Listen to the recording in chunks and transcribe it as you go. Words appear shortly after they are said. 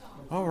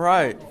All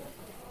right.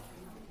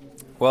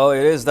 Well,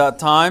 it is that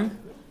time.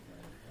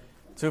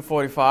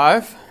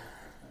 2:45.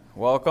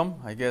 Welcome.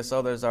 I guess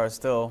others are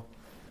still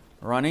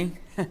running.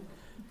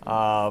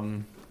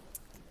 But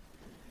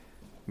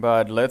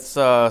let's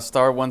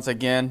start once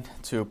again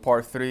to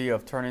part 3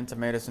 of Turning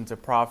Tomatoes into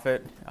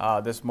Profit.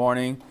 This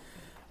morning,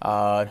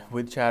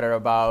 we chatted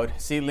about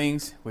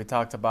seedlings. We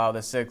talked about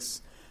the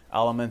 6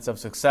 elements of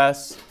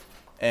success.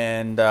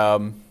 And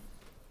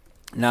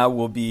now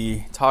we'll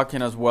be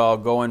talking as well,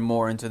 going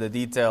more into the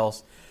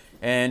details.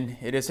 And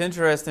it is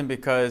interesting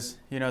because,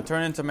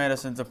 turning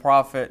tomatoes into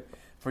profit,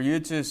 for you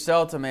to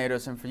sell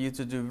tomatoes and for you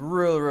to do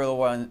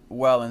really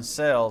well in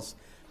sales,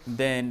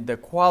 then the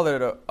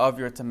quality of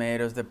your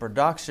tomatoes, the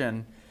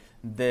production,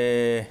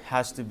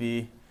 has to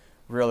be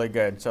really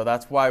good. So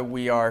that's why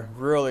we are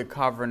really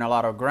covering a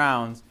lot of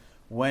ground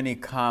when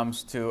it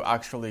comes to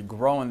actually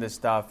growing this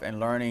stuff and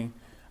learning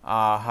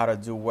how to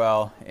do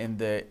well in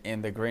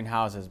the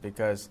greenhouses,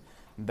 because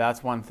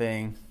that's one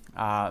thing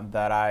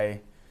that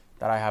I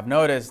have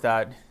noticed,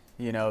 that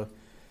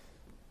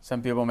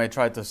some people may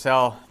try to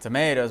sell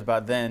tomatoes,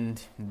 but then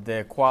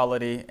the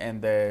quality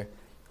and the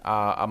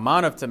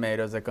amount of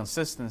tomatoes, the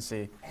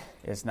consistency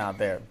is not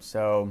there.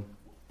 So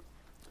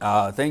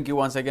thank you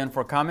once again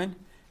for coming,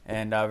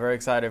 and very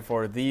excited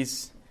for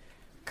this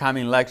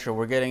coming lecture.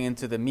 We're getting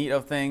into the meat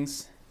of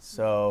things,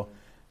 so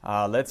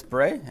let's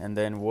pray and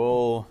then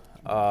we'll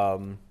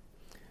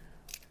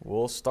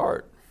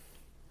start.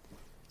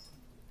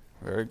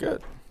 Very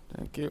good.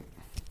 Thank you.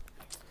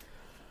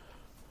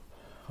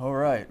 All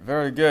right.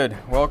 Very good.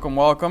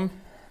 Welcome.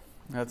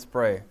 Let's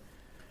pray.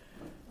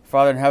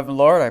 Father in heaven,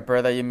 Lord, I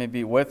pray that you may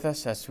be with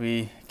us as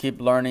we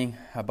keep learning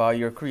about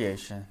your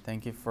creation.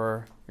 Thank you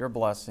for your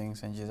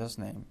blessings. In Jesus'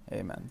 name,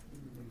 amen.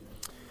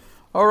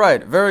 All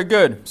right. Very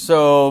good.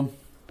 So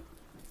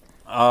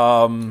I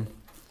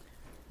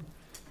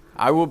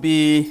will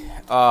be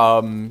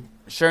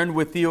sharing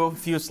with you a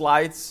few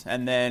slides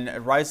and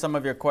then write some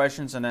of your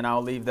questions, and then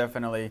I'll leave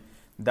definitely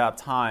that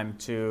time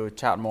to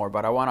chat more.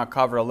 But I want to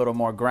cover a little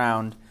more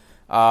ground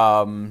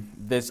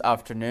this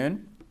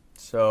afternoon.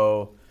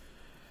 So,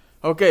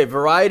 okay,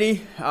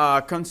 variety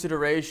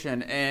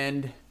consideration,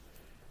 and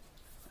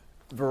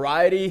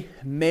variety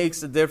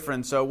makes a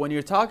difference. So when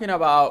you're talking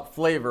about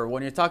flavor,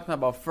 when you're talking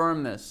about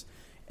firmness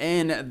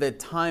and the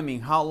timing,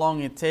 how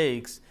long it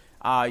takes,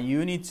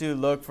 you need to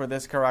look for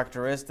these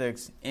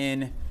characteristics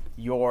in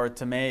your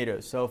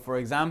tomatoes. So for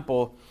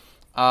example,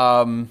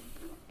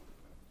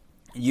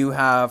 you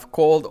have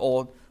cold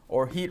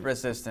or heat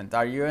resistant.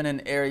 Are you in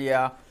an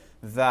area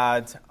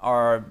that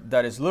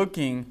is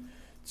looking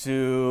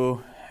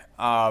to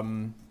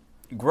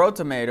grow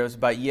tomatoes,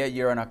 but yet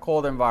you're in a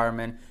cold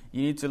environment?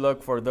 You need to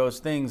look for those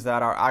things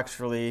that are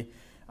actually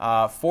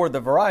for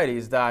the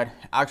varieties that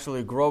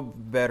actually grow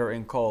better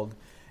in cold.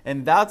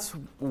 And that's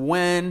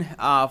when,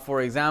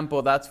 for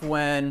example,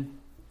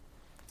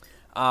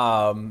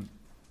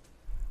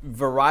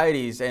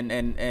 varieties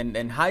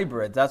and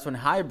hybrids, that's when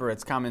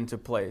hybrids come into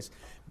place.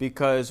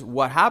 Because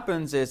what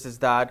happens is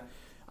that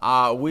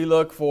we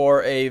look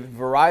for a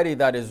variety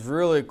that is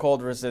really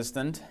cold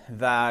resistant,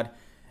 that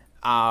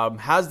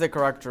has the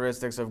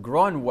characteristics of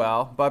growing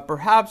well, but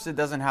perhaps it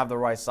doesn't have the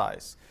right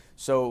size.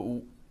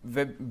 So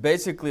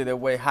basically the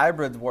way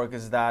hybrids work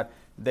is that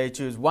they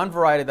choose one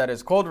variety that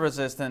is cold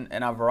resistant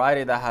and a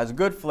variety that has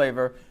good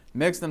flavor,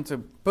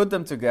 put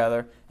them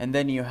together, and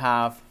then you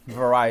have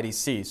variety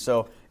C.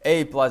 So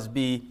A plus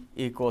B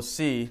equals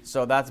C.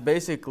 So that's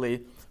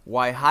basically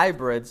why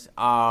hybrids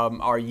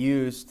are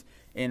used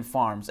in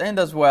farms. And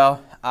as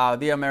well,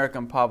 the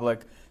American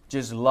public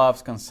just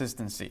loves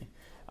consistency.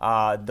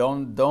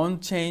 Don't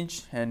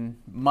change and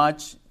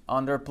much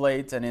on their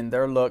plates and in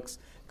their looks,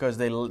 because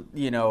they,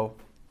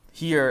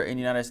 here in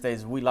the United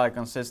States, we like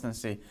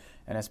consistency,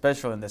 and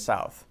especially in the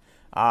South.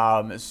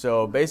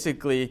 So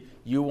basically,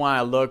 you want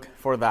to look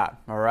for that,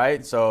 all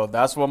right? So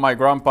that's what my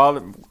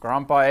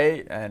grandpa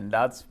ate, and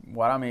that's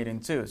what I'm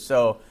eating too.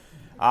 So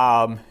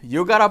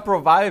you got to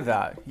provide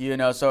that,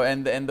 So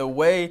and the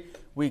way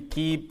we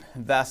keep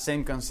that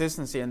same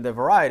consistency in the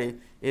variety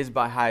is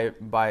by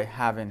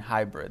having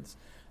hybrids.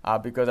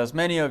 Because as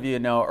many of you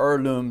know,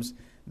 heirlooms,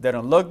 they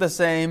don't look the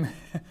same.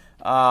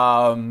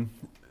 One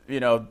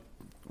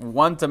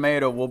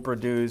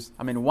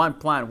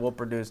plant will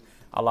produce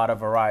a lot of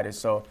varieties.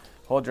 So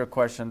hold your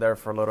question there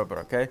for a little bit,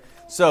 okay?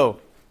 So,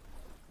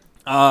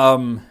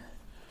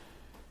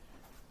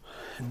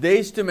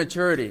 days to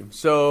maturity.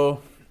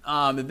 So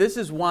this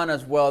is one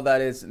as well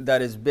that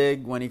is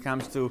big when it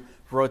comes to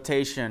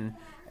rotation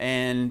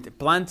and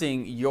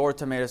planting your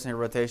tomatoes in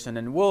rotation.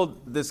 And we'll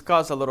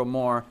discuss a little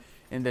more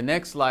in the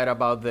next slide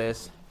about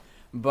this.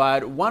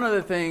 But one of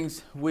the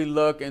things we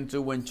look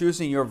into when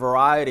choosing your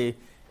variety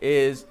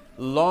is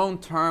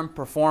long-term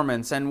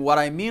performance. And what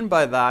I mean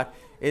by that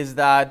is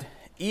that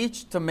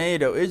each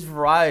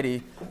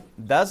variety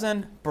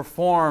doesn't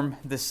perform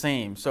the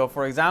same. So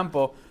for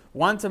example,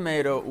 one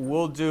tomato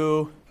will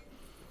do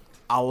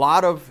a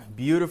lot of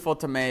beautiful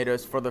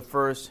tomatoes for the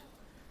first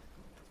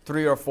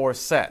 3 or 4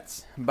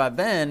 sets. But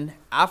then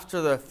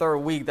after the third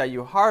week that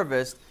you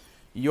harvest,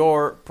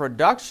 your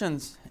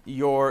productions,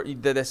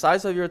 the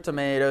size of your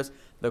tomatoes,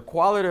 the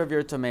quality of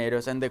your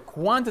tomatoes, and the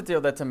quantity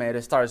of the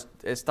tomatoes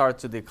start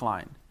to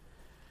decline.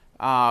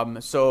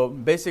 So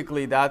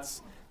basically,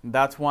 that's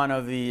one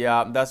of the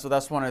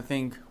that's one of the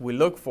things we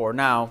look for.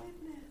 Now,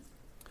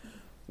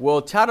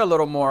 we'll chat a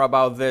little more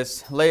about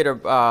this later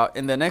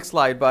in the next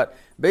slide. But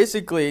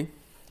basically,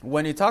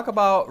 when you talk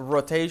about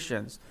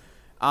rotations,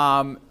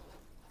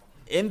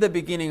 in the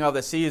beginning of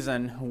the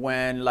season,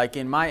 when, like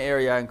in my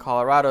area in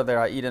Colorado, there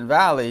at Eden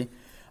Valley,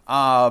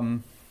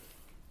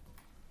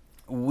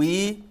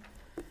 we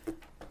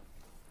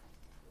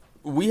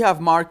have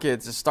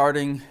markets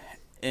starting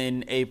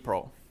in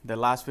April, the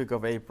last week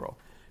of April.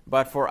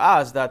 But for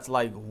us, that's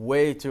like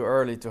way too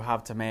early to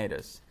have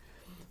tomatoes.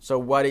 So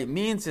what it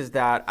means is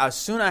that as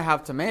soon as I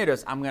have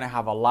tomatoes, I'm going to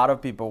have a lot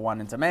of people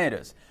wanting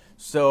tomatoes.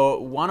 So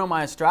one of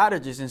my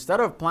strategies, instead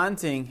of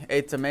planting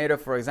a tomato,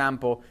 for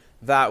example,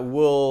 that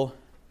will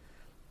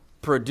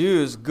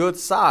produce good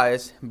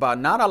size, but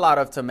not a lot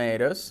of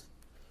tomatoes.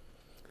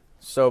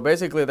 So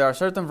basically, there are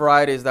certain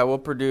varieties that will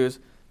produce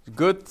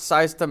good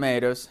sized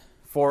tomatoes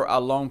for a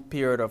long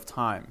period of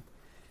time.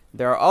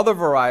 There are other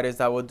varieties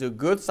that will do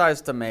good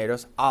sized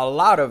tomatoes, a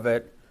lot of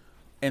it,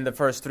 in the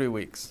first 3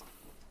 weeks.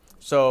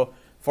 So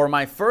for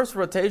my first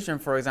rotation,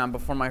 for example,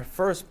 for my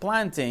first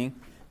planting,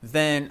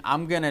 then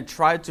I'm going to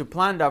try to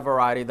plant a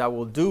variety that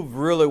will do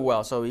really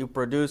well. So you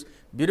produce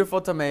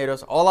beautiful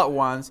tomatoes all at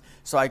once,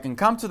 so I can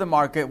come to the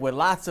market with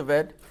lots of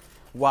it,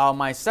 while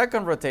my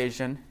second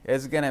rotation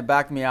is going to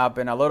back me up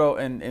in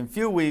a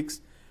few weeks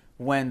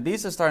when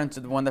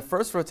the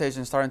first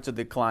rotation is starting to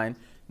decline.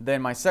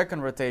 Then my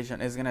second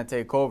rotation is going to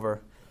take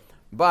over.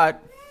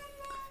 But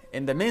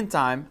in the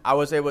meantime, I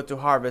was able to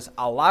harvest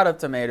a lot of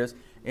tomatoes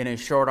in a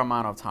short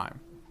amount of time.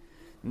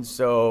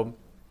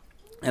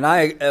 And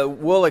I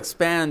will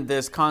expand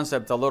this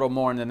concept a little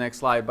more in the next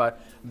slide.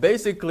 But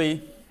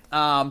basically,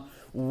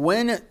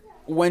 when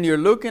you're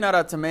looking at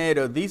a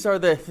tomato, these are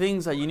the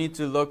things that you need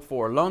to look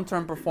for.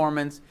 Long-term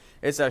performance.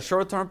 It's a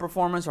short-term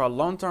performance or a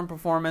long-term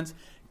performance.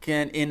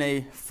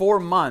 In 4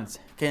 months,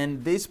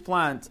 can this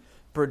plant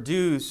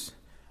produce?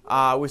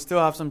 We still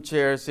have some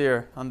chairs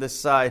here on this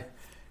side.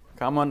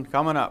 Come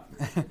on up.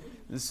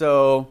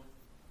 So,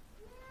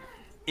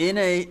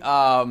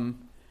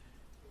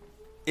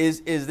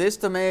 is this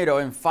tomato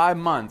in 5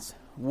 months?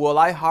 Will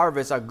I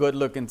harvest a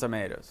good-looking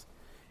tomatoes?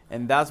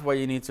 And that's what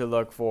you need to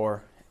look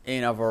for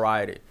in a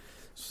variety.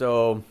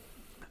 So,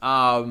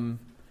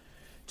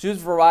 choose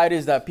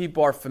varieties that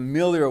people are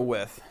familiar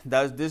with.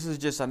 This is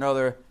just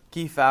another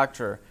key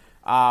factor.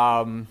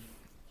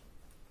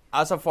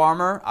 As a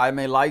farmer, I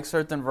may like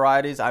certain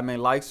varieties, I may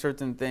like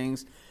certain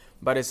things,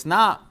 but it's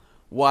not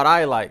what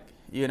I like,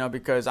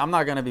 because I'm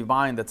not going to be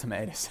buying the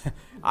tomatoes.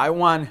 I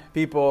want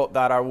people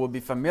that will be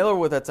familiar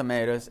with the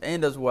tomatoes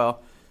and as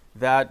well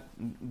that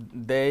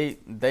they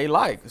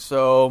like.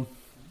 So,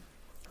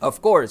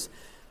 of course,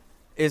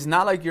 it's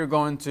not like you're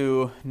going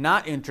to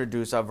not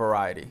introduce a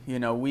variety.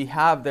 We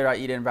have there at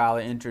Eden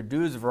Valley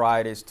introduced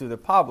varieties to the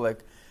public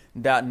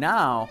that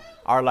now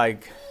are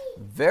like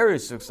very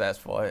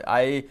successful.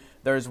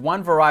 There's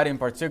one variety in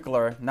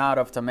particular, not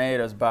of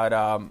tomatoes, but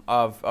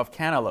of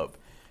cantaloupe.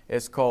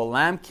 It's called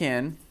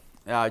Lambkin.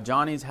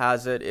 Johnny's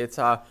has it. It's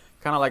kind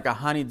of like a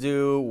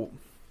honeydew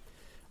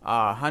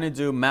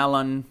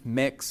melon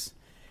mix.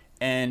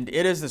 And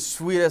it is the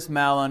sweetest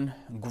melon,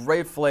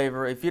 great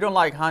flavor. If you don't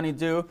like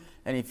honeydew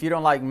and if you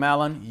don't like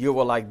melon, you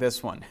will like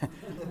this one.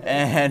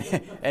 and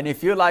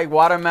if you like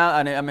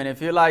watermelon,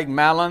 if you like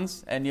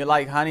melons and you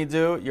like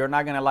honeydew, you're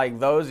not going to like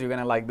those. You're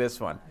going to like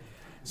this one.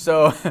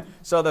 So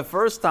the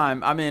first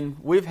time,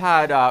 we've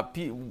had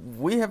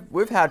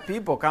we've had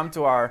people come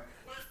to our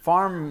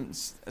farm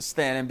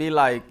stand and be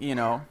like,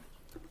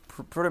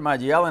 pretty much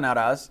yelling at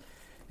us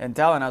and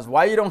telling us,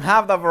 why you don't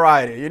have the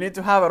variety? You need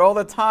to have it all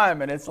the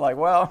time. And it's like,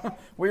 well,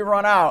 we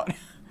run out.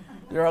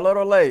 You're a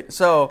little late.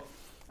 So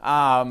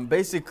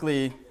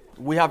basically,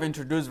 we have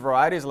introduced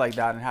varieties like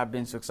that and have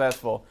been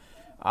successful.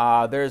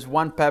 There's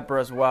one pepper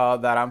as well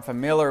that I'm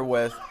familiar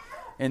with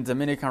in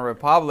Dominican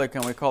Republic,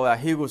 and we call it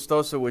ají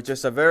gustoso, which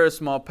is a very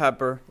small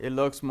pepper. It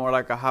looks more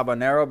like a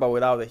habanero, but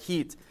without the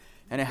heat.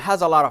 And it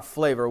has a lot of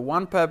flavor.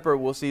 One pepper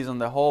will season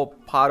the whole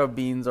pot of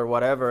beans or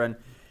whatever.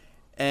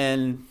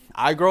 And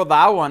I grow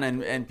that one,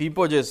 and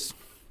people just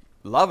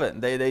love it.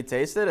 They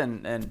taste it,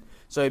 and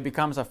so it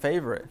becomes a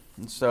favorite.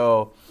 And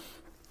so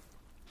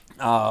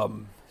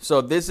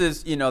this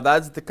is,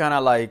 that's the kind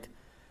of like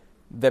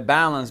the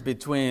balance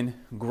between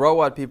grow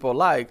what people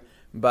like,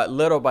 but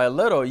little by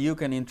little, you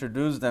can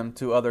introduce them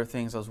to other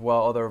things as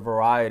well, other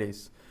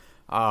varieties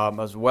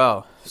as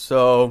well.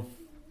 So,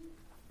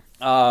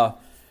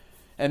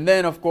 and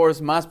then, of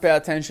course, must pay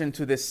attention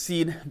to the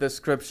seed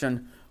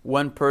description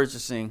when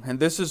purchasing.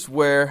 And this is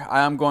where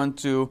I am going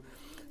to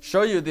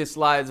show you these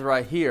slides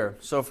right here.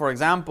 So, for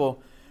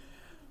example,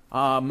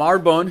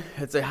 Marbonne,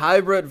 it's a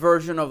hybrid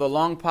version of the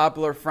long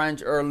popular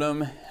French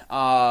heirloom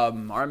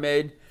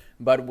Armade,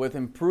 but with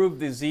improved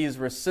disease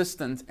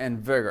resistance and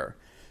vigor.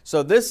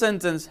 So this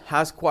sentence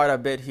has quite a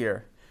bit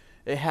here.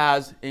 It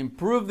has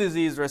improved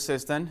disease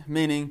resistance,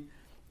 meaning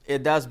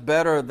it does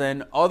better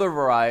than other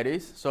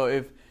varieties. So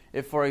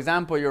if for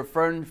example, your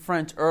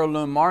French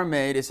heirloom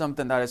marmade is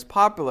something that is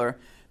popular,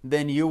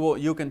 then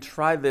you can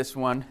try this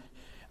one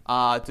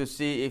to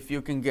see if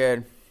you can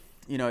get,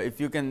 if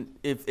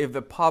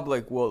the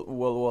public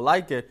will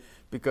like it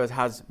because it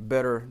has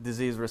better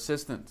disease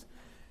resistance.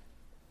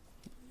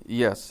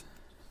 Yes.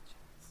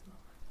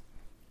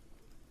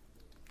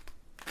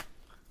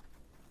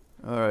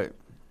 All right.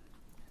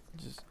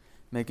 Just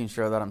making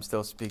sure that I'm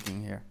still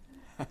speaking here.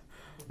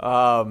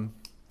 All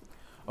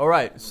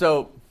right.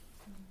 So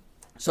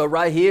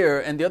right here,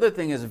 and the other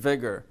thing is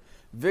vigor.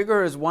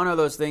 Vigor is one of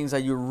those things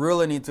that you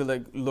really need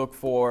to look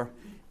for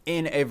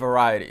in a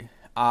variety,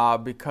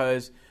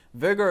 because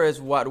vigor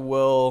is what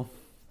will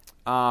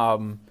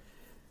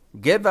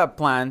get that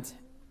plant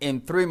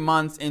in 3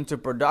 months into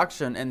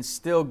production and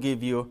still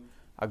give you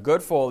a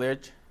good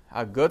foliage,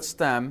 a good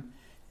stem,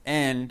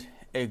 and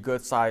a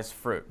good sized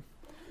fruit.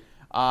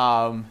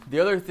 The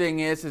other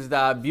thing is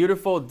that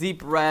beautiful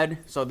deep red.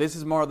 So this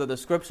is more of the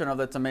description of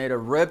the tomato.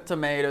 Ripe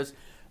tomatoes.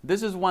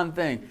 This is one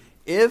thing.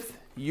 If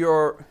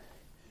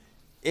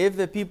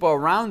the people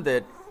around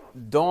it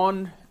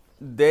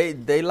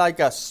they like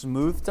a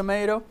smooth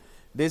tomato,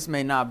 this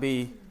may not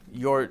be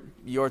your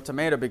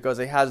tomato because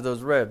it has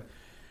those ribs.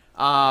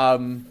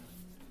 And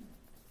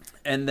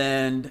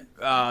then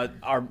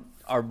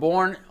are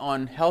born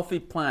on healthy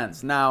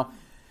plants. Now,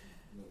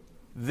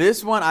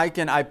 this one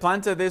I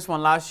planted this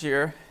one last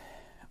year,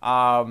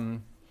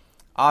 odd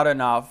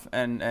enough,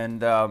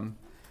 and I'm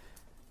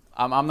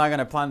not going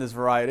to plant this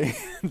variety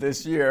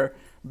this year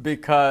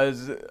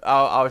because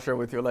I'll share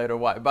with you later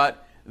why.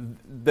 But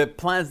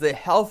the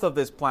health of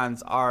these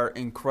plants are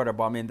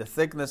incredible. I mean, the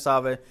thickness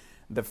of it,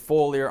 the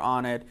foliar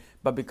on it,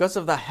 but because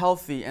of the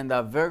healthy and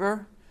the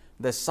vigor,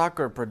 the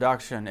sucker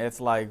production,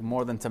 it's like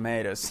more than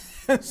tomatoes.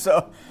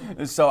 so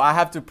I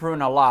have to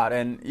prune a lot,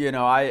 and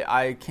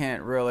I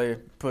can't really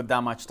put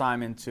that much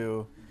time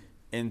into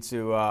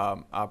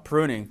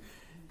pruning.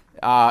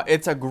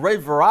 It's a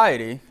great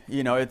variety.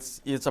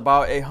 It's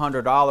about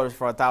 $800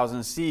 for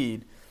 1,000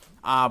 seed,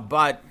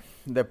 but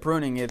the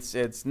pruning,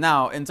 it's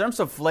now in terms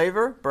of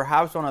flavor,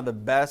 perhaps one of the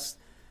best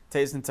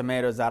tasting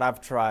tomatoes that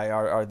I've tried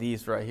are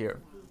these right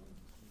here.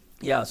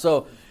 Yeah,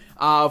 so.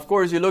 Of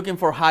course, you're looking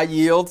for high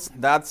yields.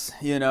 That's,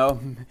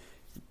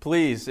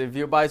 please, if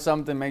you buy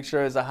something, make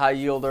sure it's a high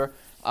yielder.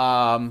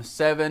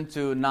 7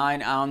 to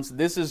 9 ounce.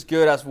 This is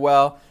good as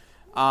well.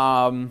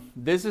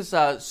 This is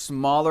a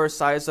smaller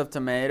size of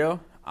tomato.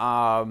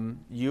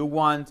 You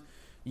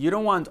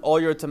don't want all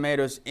your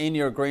tomatoes in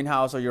your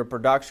greenhouse or your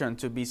production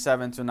to be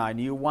 7 to 9.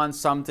 You want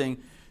something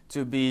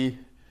to be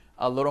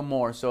a little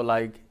more, so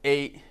like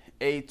 8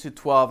 to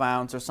 12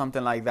 ounce or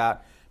something like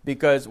that.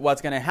 Because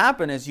what's going to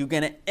happen is you're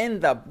going to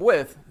end up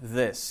with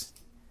this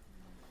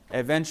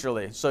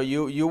eventually. So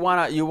you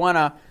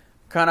wanna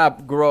kind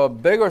of grow a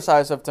bigger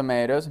size of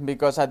tomatoes,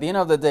 because at the end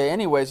of the day,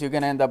 anyways, you're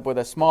going to end up with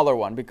a smaller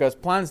one because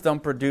plants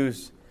don't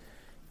produce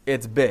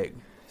it's big.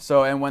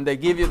 So, and when they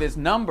give you this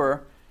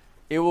number,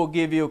 it will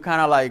give you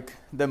kind of like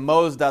the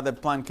most that the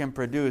plant can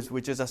produce,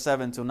 which is a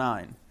 7 to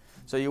 9.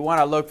 So you want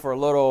to look for a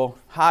little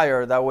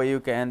higher. That way you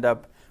can end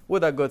up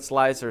with a good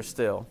slicer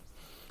still.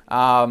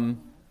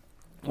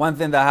 One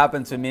thing that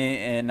happened to me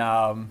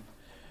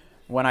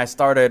when I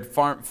started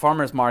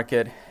farmers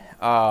market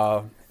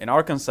in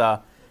Arkansas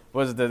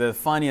was the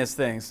funniest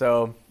thing.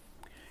 So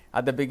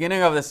at the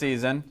beginning of the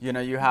season,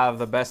 you have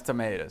the best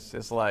tomatoes.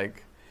 It's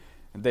like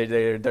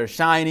they're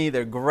shiny,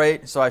 they're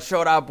great. So I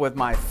showed up with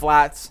my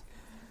flats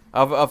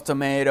of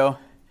tomato,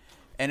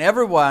 and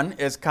everyone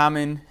is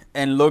coming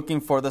and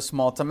looking for the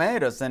small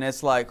tomatoes. And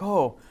it's like,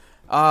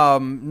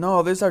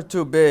 no, these are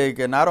too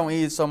big, and I don't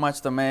eat so much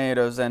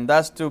tomatoes, and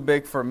that's too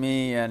big for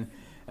me, and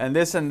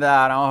this and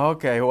that. Oh,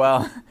 okay,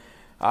 well,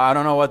 I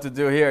don't know what to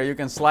do here. You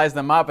can slice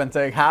them up and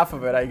take half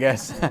of it, I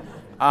guess.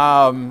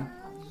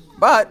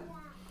 But,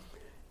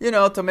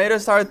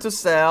 tomatoes started to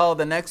sell.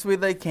 The next week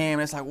they came.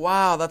 It's like,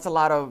 wow, that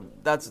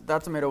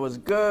tomato was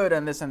good,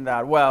 and this and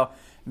that. Well,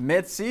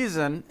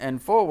 mid-season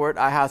and forward,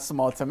 I had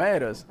small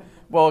tomatoes.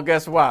 Well,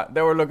 guess what?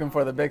 They were looking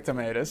for the big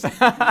tomatoes.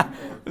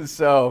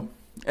 So...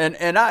 And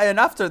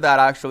after that,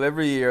 actually,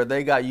 every year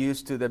they got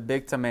used to the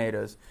big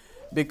tomatoes,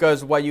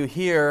 because what you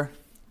hear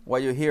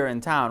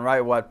in town, right?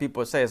 What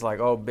people say is like,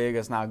 oh, big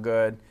is not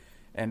good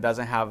and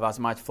doesn't have as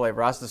much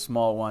flavor as the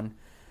small one.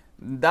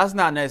 That's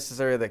not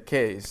necessarily the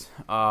case.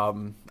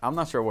 I'm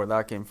not sure where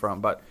that came from,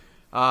 but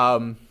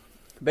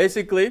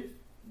basically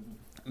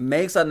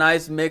makes a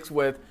nice mix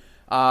with,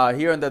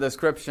 here in the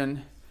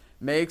description,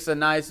 makes a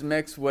nice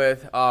mix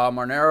with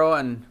Monero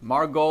and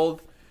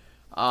Margold.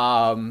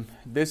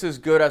 This is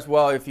good as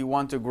well if you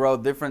want to grow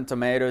different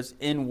tomatoes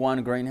in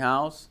one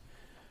greenhouse.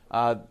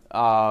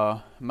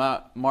 Monero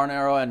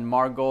and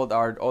Margold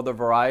are other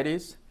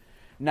varieties.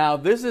 Now,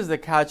 this is the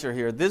catcher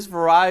here. This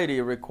variety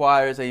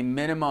requires a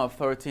minimum of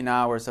 13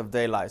 hours of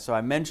daylight. So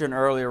I mentioned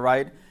earlier,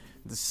 right,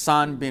 the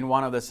sun being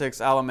one of the 6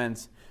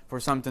 elements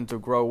for something to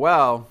grow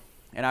well.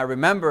 And I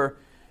remember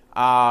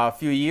a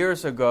few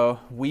years ago,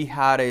 we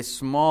had a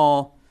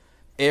small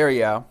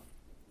area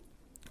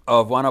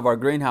of one of our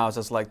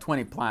greenhouses, like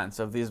 20 plants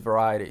of this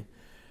variety,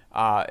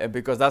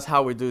 because that's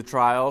how we do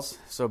trials.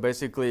 So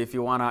basically, if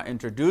you want to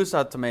introduce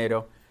a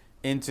tomato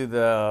into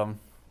the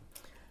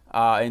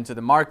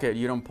market,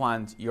 you don't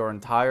plant your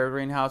entire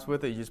greenhouse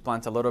with it. You just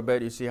plant a little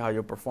bit. You see how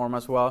you perform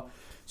as well.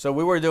 So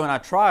we were doing a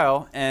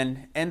trial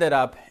and ended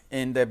up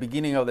in the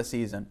beginning of the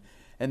season.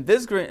 And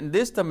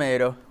this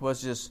tomato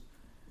was just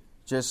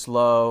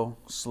slow.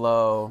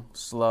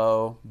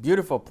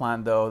 Beautiful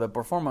plant though. The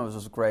performance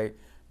was great,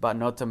 but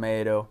no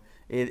tomato.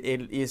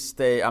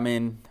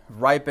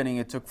 Ripening,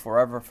 it took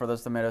forever for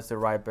those tomatoes to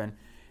ripen.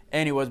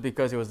 And it was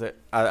because it was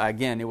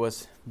it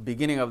was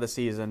beginning of the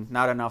season,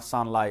 not enough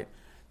sunlight.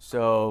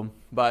 So,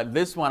 but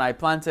this one, I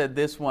planted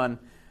this one,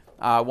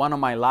 one of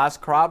my last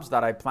crops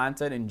that I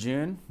planted in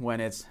June when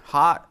it's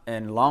hot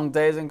and long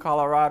days in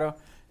Colorado,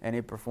 and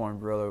it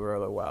performed really,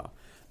 really well.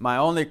 My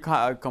only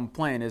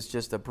complaint is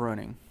just the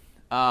pruning.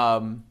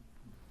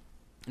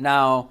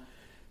 Now,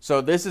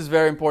 so this is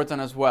very important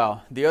as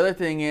well. The other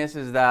thing is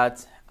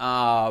that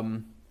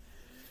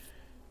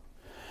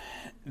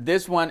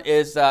this one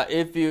is,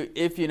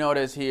 if you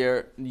notice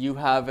here, you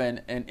have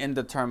an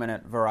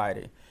indeterminate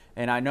variety.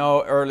 And I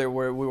know earlier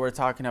we were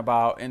talking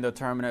about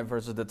indeterminate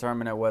versus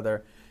determinate,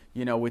 whether,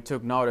 we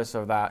took notice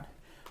of that.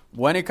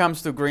 When it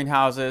comes to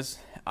greenhouses,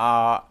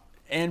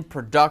 in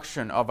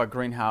production of a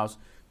greenhouse,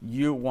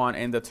 you want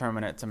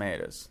indeterminate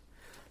tomatoes.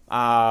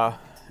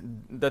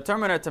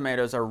 Determinate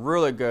tomatoes are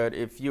really good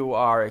if you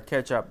are a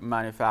ketchup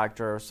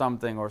manufacturer or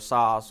something, or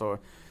sauce, or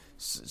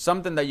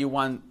something that you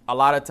want a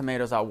lot of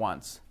tomatoes at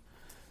once.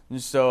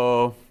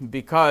 So,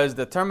 because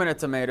determinate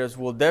tomatoes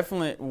will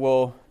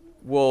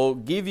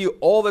give you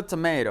all the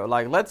tomato,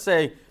 like let's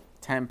say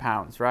 10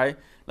 pounds, right?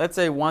 Let's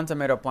say one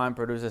tomato plant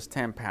produces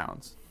 10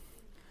 pounds.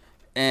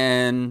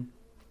 And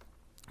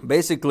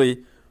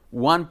basically,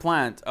 one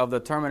plant of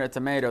determinate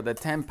tomato, the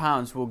 10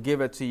 pounds will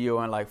give it to you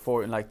in like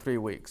 4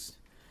 weeks.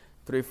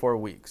 3-4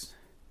 weeks.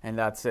 And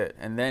that's it.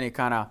 And then it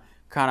kind of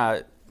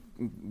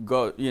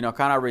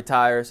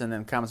retires and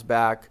then comes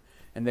back,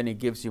 and then it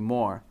gives you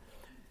more.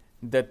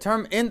 The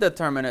term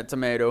indeterminate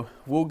tomato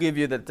will give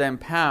you the 10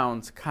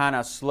 pounds kind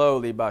of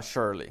slowly but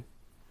surely.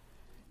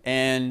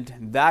 And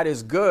that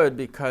is good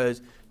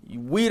because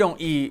we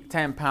don't eat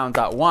 10 pounds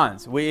at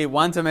once. We eat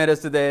 1 tomato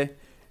today,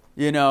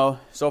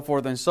 so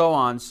forth and so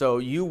on. So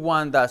you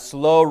want that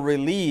slow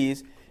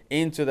release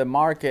into the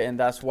market, and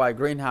that's why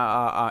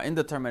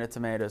indeterminate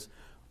tomatoes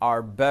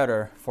are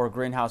better for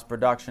greenhouse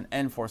production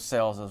and for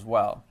sales as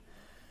well.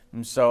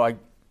 And so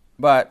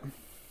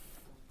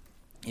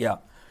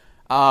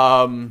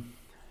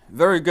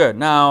very good.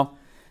 Now,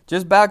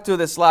 just back to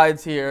the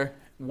slides here.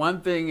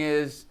 One thing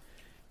is,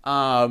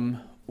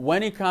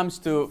 when it comes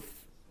to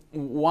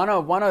one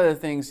of the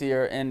things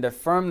here in the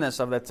firmness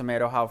of the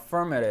tomato, how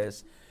firm it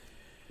is.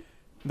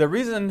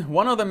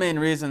 One of the main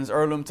reasons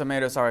heirloom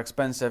tomatoes are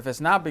expensive is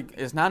not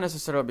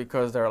necessarily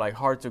because they're like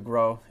hard to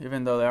grow,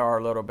 even though they are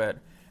a little bit,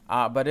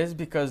 but it's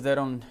because they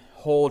don't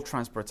hold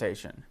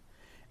transportation.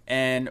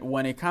 And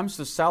when it comes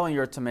to selling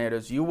your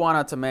tomatoes, you want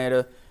a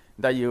tomato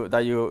that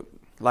you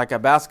like a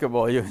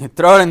basketball, you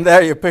throw it in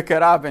there, you pick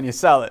it up, and you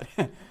sell it.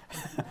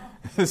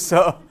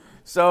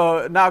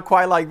 So not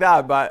quite like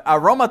that, but a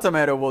Roma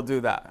tomato will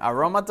do that. A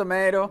Roma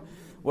tomato,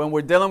 when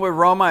we're dealing with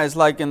Roma, it's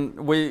like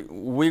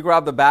we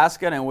grab the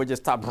basket and we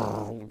just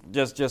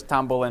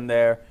tumble in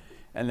there,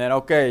 and then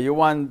you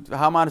want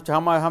how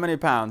many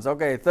pounds?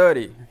 Okay,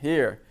 30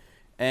 here,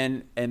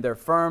 and they're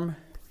firm.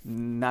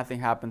 Nothing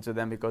happens to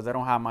them because they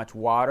don't have much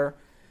water.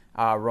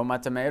 Roma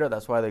tomato,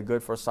 that's why they're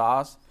good for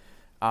sauce.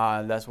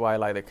 That's why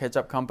like the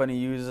ketchup company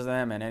uses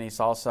them, and any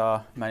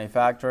salsa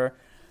manufacturer,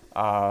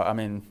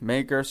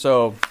 maker.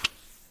 So,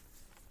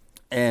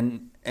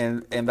 and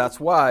that's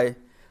why.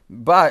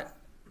 But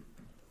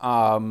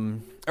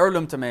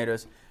heirloom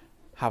tomatoes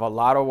have a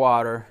lot of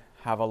water,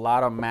 have a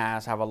lot of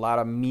mass, have a lot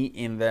of meat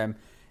in them,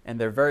 and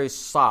they're very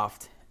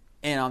soft.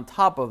 And on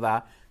top of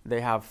that, they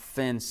have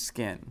thin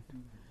skin,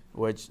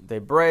 which they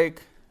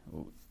break.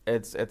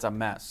 It's a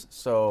mess.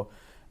 So,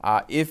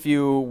 if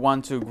you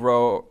want to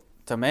grow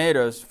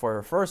tomatoes for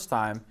your first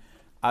time,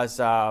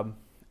 for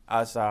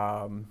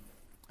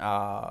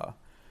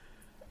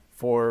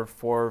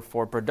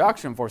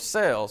production, for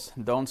sales,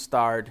 don't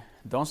start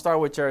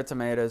with cherry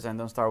tomatoes and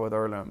don't start with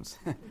heirlooms.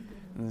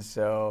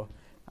 So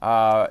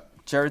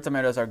cherry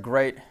tomatoes are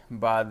great,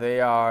 but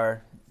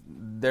they're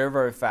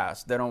very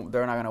fast. They're not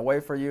going to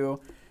wait for you,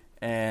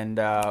 and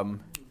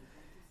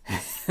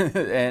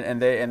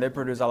and they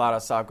produce a lot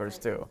of suckers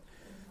too.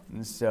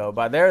 So,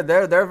 but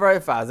they're very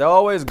fast. They're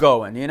always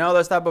going.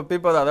 Those type of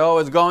people that they're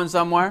always going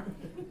somewhere.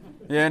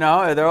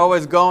 They're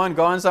always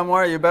going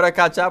somewhere. You better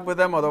catch up with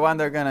them, or the one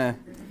they're gonna.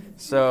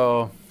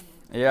 So,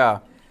 yeah,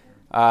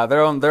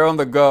 they're on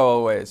the go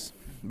always.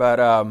 But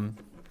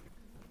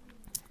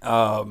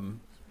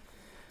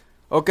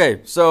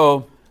okay,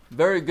 so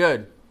very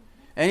good.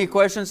 Any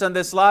questions on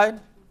this slide?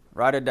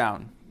 Write it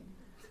down.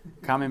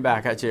 Coming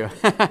back at you.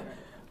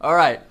 All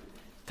right,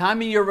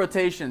 timing your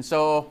rotation.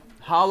 So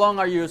how long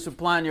are you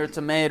supplying your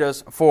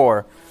tomatoes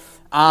for?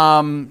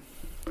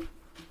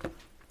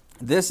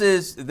 This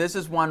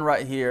is one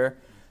right here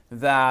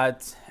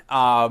that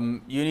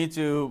you need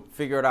to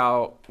figure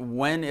out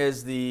when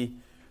is the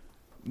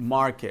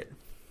market.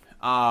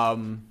 How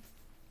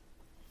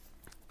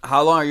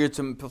long are you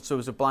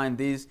supplying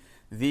these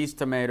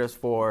tomatoes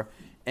for?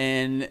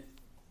 And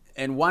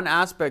one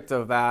aspect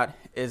of that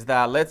is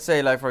that, let's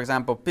say, like, for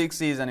example, peak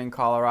season in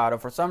Colorado,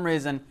 for some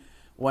reason,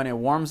 when it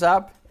warms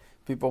up,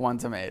 people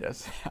want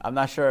tomatoes. I'm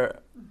not sure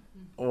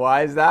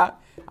why is that.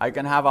 I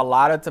can have a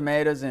lot of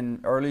tomatoes in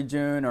early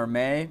June or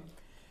May,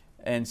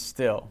 and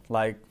still,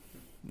 like,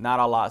 not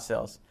a lot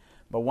sells.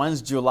 But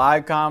once July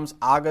comes,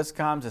 August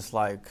comes, it's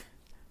like,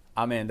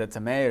 the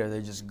tomatoes,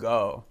 they just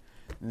go.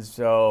 And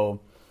so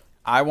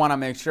I want to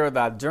make sure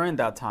that during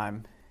that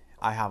time,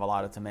 I have a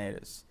lot of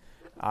tomatoes.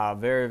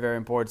 Very, very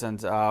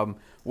important.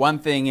 One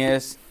thing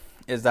is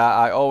that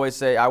I always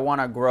say I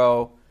want to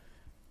grow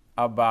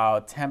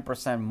about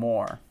 10%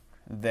 more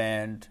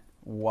than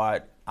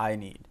what I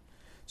need.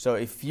 So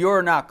if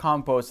you're not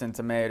composting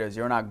tomatoes,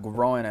 you're not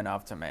growing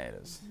enough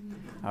tomatoes.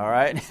 All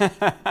right?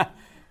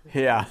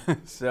 Yeah.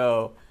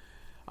 So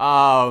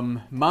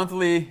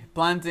monthly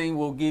planting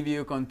will give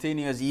you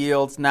continuous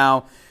yields.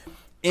 Now,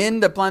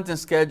 in the planting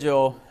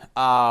schedule,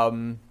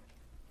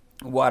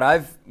 what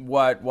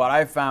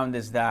I've found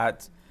is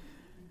that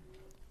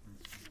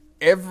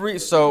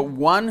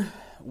one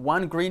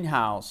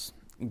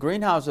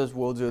greenhouses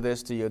will do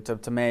this to you, to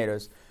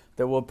tomatoes.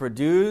 They will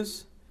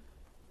produce,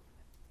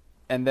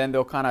 and then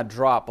they'll kind of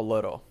drop a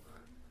little,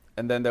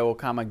 and then they will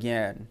come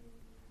again,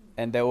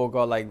 and they will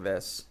go like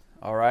this.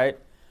 All right.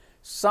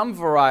 Some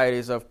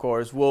varieties, of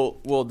course,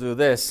 will do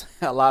this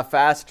a lot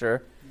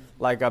faster.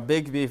 Like a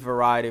big beef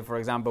variety, for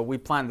example, we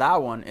plant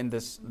that one in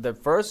this. The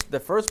first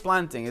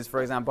planting is,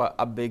 for example,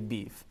 a big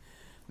beef.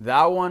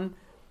 That one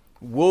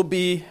will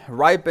be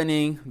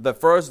ripening the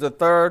first, the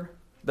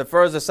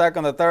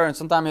second, the third, and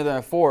sometimes even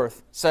the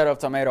fourth set of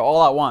tomato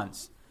all at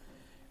once.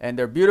 And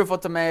they're beautiful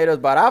tomatoes,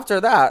 but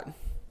after that,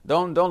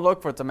 don't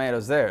look for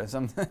tomatoes there.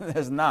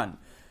 There's none.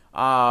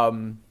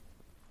 And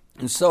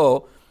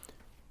so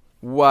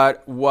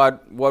what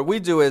we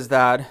do is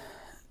that,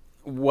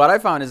 what I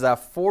found is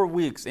that 4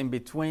 weeks in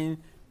between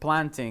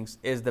plantings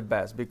is the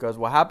best, because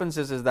what happens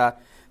is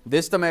that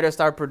this tomato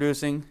starts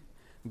producing,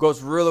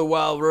 goes really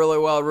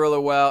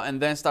well,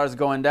 and then starts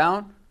going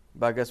down.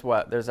 But guess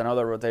what? There's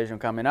another rotation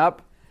coming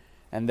up,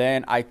 and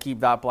then I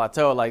keep that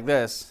plateau like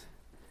this,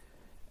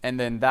 and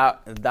then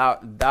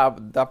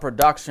that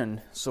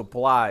production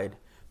supplied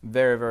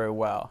very, very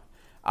well.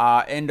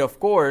 And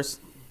of course,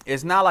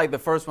 it's not like the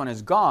first one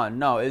is gone.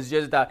 No, it's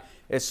just that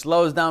it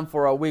slows down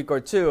for a week or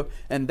two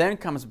and then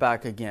comes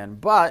back again.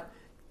 But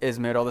it's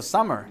middle of the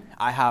summer.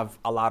 I have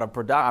a lot of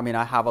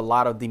I have a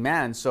lot of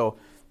demand, so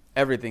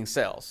everything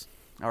sells.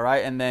 All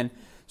right, and then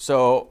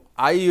so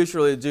I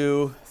usually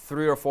do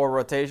 3 or 4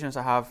 rotations.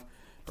 I have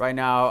right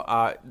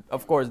now.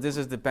 Of course, this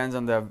depends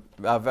on the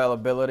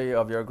availability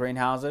of your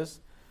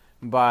greenhouses,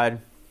 but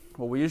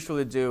what we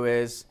usually do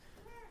is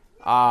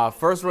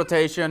first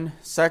rotation,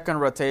 second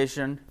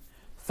rotation.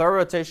 Third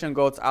rotation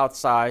goes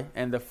outside,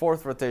 and the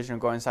fourth rotation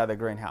goes inside the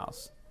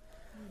greenhouse.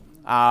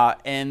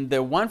 And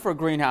the one for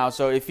greenhouse,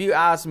 so if you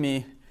ask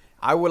me,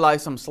 I would like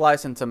some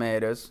slicing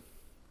tomatoes,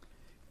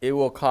 it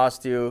will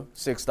cost you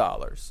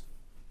 $6.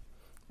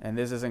 And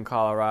this is in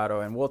Colorado,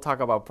 and we'll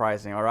talk about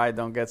pricing, all right?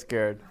 Don't get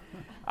scared.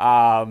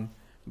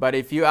 But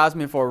if you ask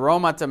me for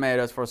Roma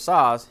tomatoes for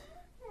sauce,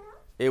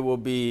 it will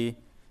be,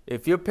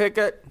 if you pick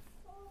it,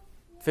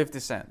 50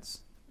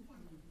 cents.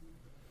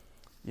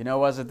 You know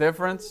what's the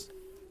difference?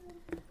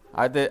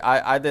 I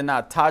did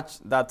not touch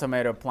that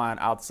tomato plant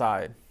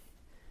outside.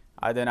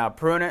 I did not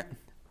prune it.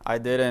 I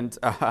didn't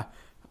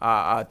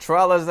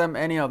trellis them,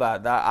 any of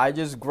that. I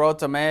just grow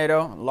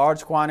tomato,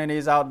 large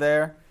quantities out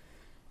there,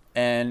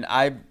 and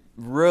I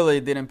really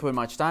didn't put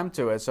much time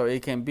to it, so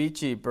it can be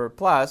cheaper.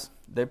 Plus,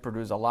 they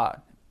produce a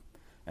lot.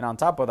 And on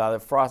top of that, the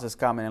frost is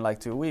coming in like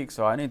 2 weeks,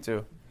 so I need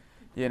to,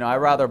 I'd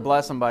rather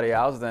bless somebody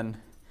else than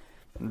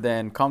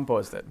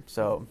compost it.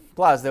 So,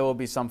 plus, there will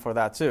be some for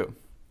that too.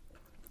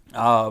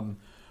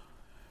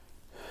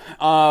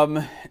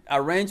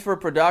 Arrange for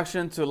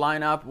production to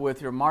line up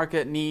with your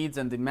market needs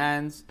and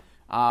demands.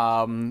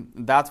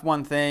 That's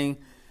one thing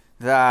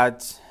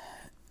that,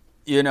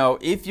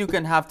 if you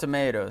can have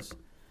tomatoes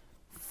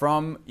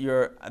from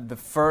the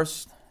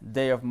first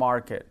day of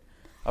market.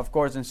 Of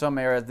course, in some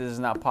areas this is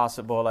not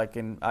possible. Like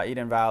in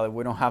Eden Valley,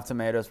 we don't have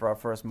tomatoes for our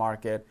first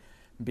market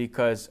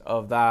because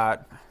of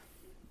that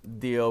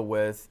deal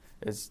with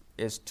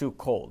it's too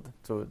cold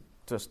to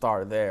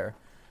start there.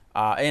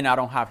 And I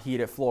don't have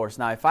heated floors.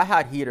 Now, if I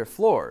had heated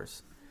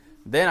floors,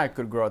 then I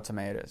could grow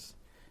tomatoes,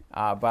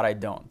 but I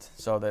don't.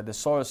 So the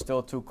soil is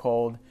still too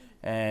cold,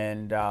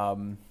 and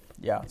so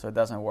it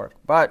doesn't work.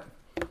 But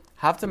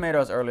have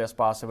tomatoes as early as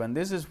possible, and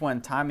this is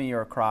when timing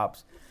your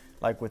crops,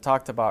 like we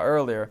talked about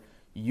earlier,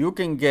 you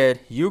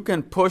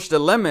can push the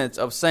limits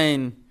of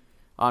saying,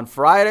 on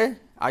Friday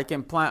the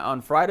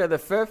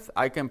 5th,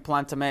 I can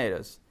plant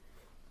tomatoes,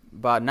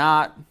 but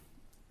not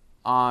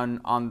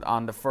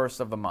on the first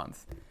of the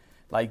month.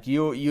 Like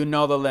you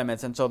know the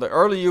limits. And so the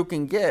earlier you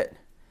can get,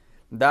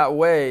 that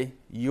way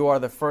you are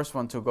the first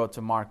one to go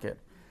to market.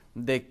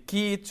 The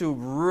key to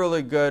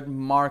really good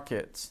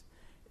markets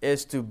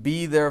is to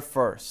be there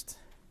first.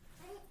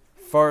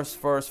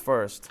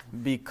 First.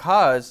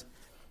 Because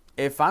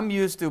if I'm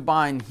used to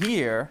buying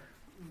here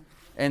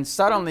and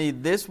suddenly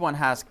this one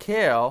has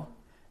kale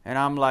and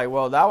I'm like,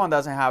 well, that one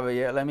doesn't have it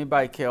yet. Let me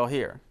buy kale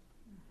here.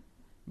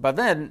 But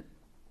then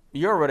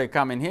you're already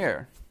coming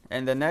here.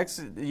 And the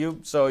next,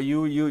 you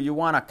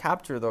want to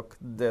capture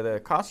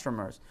the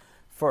customers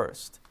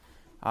first.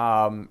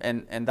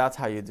 And that's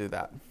how you do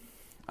that.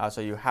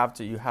 So you have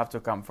to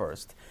come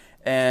first.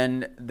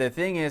 And the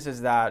thing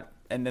is that,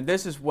 and then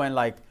this is when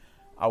like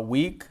a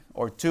week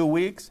or 2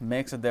 weeks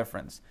makes a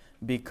difference.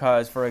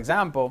 Because, for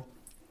example,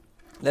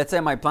 let's say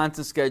my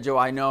planting schedule,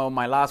 I know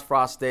my last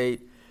frost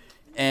date,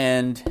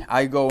 and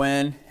I go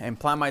in and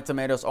plant my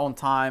tomatoes on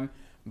time,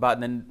 but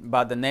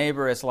the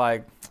neighbor is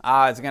like,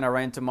 it's going to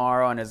rain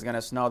tomorrow and it's going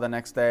to snow the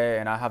next day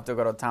and I have to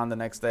go to town the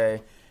next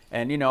day.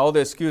 And, all the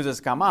excuses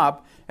come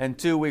up, and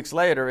 2 weeks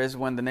later is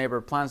when the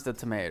neighbor plants the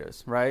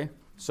tomatoes, right?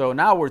 So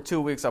now we're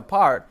 2 weeks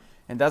apart,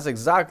 and that's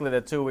exactly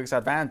the 2 weeks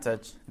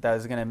advantage that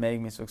is going to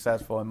make me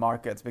successful in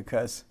markets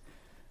because,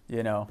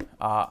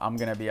 I'm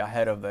going to be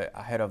ahead of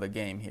the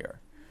game here.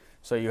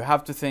 So you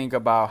have to think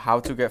about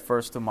how to get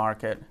first to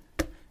market,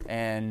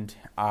 and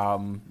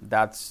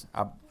that's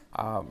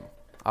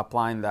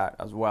applying that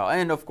as well.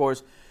 And, of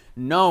course,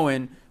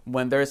 knowing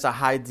when there's a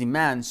high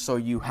demand so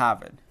you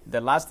have it. The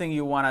last thing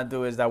you want to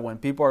do is that when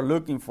people are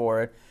looking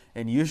for it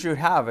and you should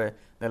have it,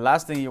 the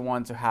last thing you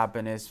want to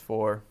happen is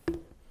for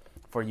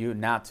you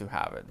not to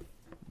have it.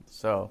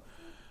 So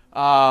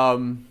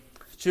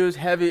choose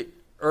heavy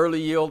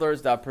early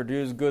yielders that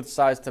produce good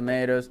sized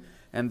tomatoes,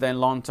 and then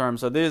long term.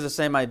 So this is the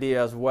same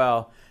idea as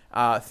well.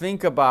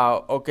 Think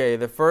about, okay,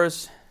 the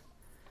first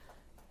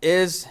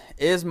is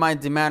my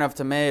demand of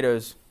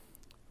tomatoes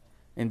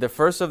in the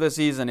first of the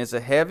season, is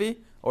it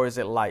heavy or is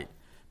it light?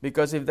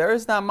 Because if there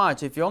is not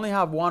much, if you only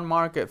have one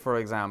market, for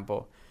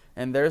example,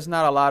 and there's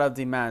not a lot of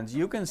demands,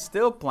 you can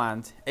still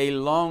plant a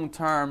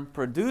long-term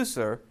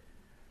producer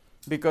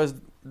because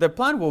the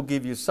plant will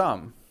give you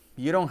some.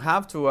 You don't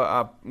have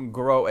to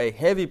grow a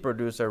heavy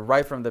producer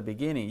right from the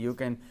beginning. You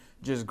can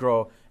just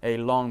grow a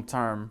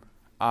long-term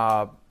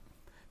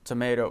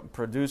tomato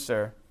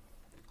producer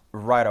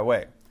right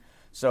away.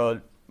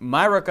 So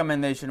my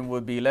recommendation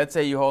would be, let's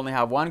say you only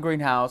have one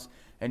greenhouse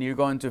and you're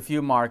going to a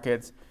few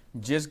markets,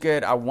 just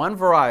get one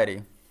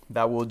variety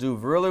that will do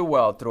really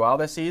well throughout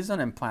the season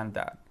and plant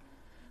that.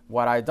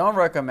 What I don't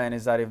recommend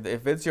is that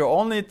if it's your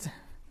only,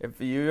 if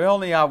you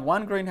only have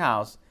one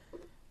greenhouse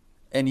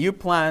and you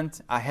plant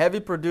a heavy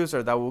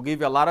producer that will give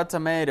you a lot of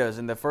tomatoes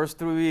in the first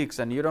 3 weeks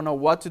and you don't know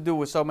what to do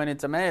with so many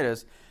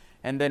tomatoes,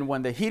 and then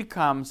when the heat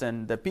comes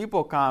and the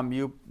people come,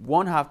 you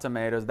won't have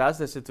tomatoes. That's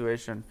the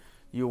situation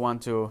you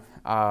want to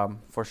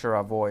for sure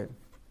avoid.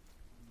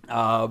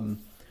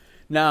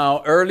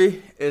 Now,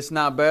 early is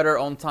not better.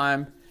 On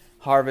time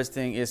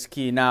harvesting is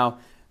key. Now,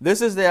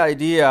 this is the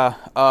idea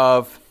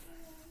of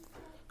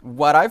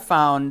what I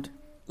found,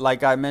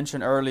 like I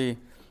mentioned early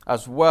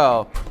as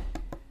well.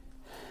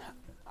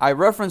 I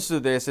reference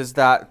to this is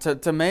that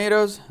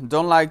tomatoes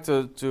don't like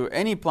to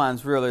any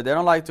plants really, they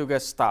don't like to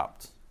get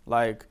stopped.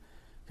 Like,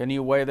 can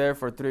you wait there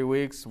for 3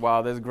 weeks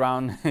while this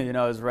ground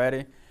is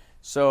ready?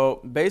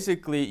 So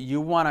basically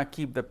you want to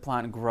keep the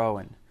plant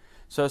growing.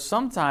 So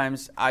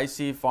sometimes I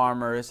see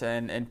farmers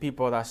and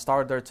people that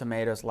start their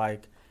tomatoes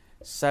like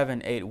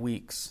 7-8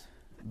 weeks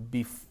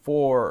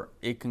before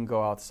it can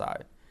go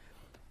outside.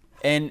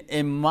 And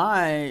in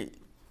my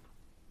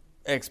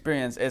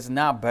experience, it's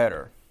not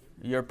better.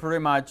 You're pretty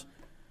much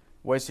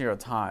wasting your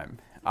time.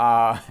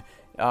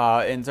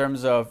 In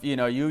terms of,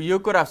 you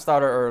could have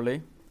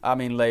started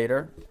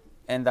later,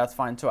 and that's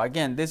fine too.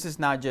 Again, this is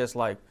not just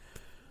like,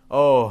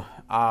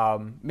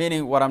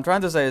 meaning what I'm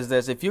trying to say is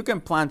this: if you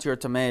can plant your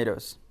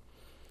tomatoes,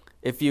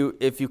 if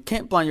you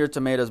can't plant your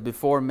tomatoes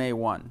before May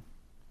 1,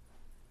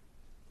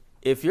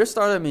 if you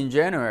start them in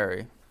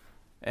January,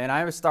 and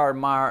I start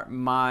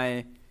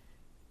my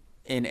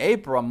in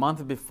April, a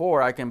month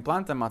before I can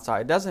plant them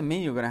outside, it doesn't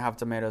mean you're going to have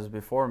tomatoes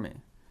before me.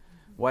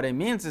 What it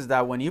means is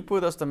that when you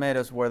put those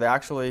tomatoes where they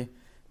actually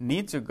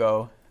need to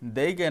go,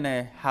 they're going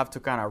to have to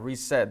kind of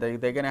reset. They're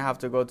going to have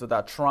to go to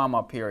that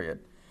trauma period.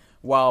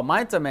 While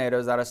my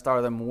tomatoes that I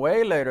started them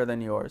way later than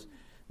yours,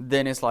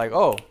 then it's like,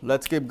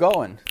 let's keep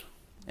going.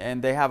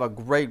 And they have a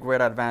great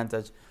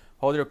advantage.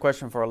 Hold your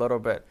question for a little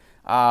bit.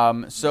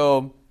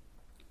 So,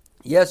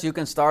 yes, you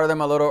can start them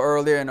a little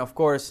earlier. And, of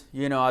course,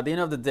 at the end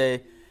of the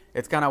day,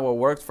 it's kind of what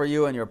works for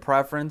you and your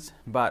preference.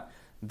 But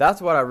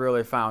that's what I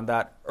really found,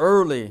 that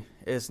early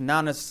is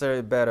not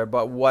necessarily better.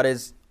 But what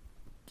is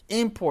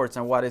important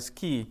and what is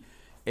key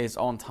is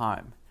on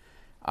time.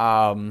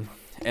 And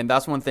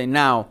that's one thing.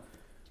 Now,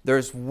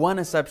 there's one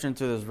exception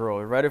to this rule.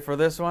 You ready for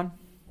this one?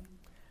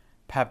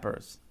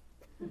 Peppers.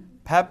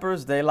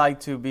 Peppers, they like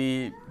to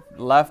be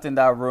left in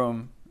that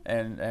room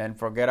and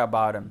forget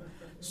about them.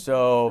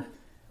 So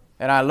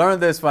And I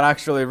learned this one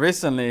actually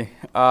recently.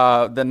 We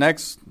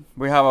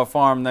have a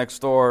farm next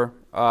door,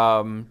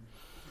 and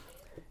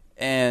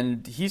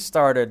he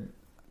started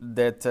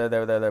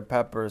the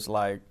peppers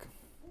like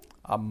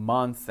a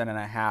month and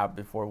a half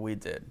before we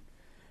did.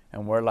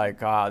 And we're like,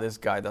 this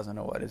guy doesn't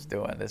know what he's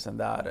doing, this and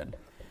that. And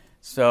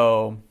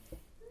so,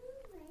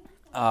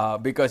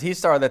 because he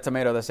started the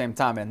tomato at the same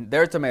time, and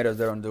their tomatoes,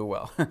 they don't do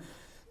well.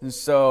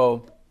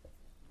 So,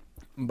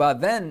 but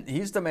then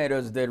his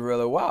tomatoes did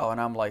really well. And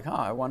I'm like,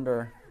 I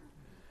wonder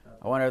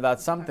if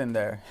that's something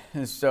there.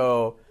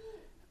 So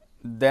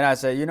then I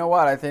said, you know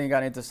what? I think I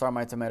need to start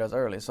my tomatoes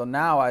early. So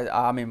now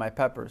I mean my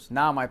peppers.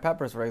 Now my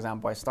peppers, for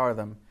example, I start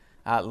them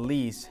at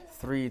least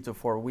 3 to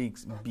 4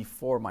 weeks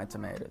before my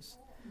tomatoes,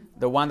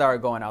 the one that are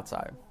going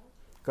outside.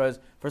 Because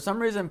for some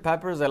reason,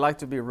 peppers, they like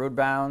to be root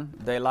bound.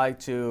 They like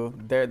to,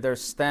 their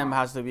stem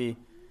has to be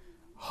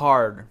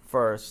hard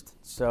first.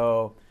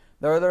 So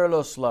they're a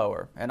little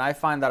slower. And I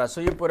find that as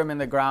soon as you put them in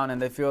the ground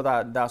and they feel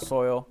that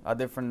soil, a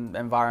different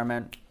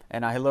environment,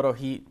 and a little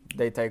heat,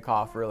 they take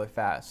off really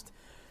fast.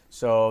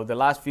 So the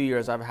last few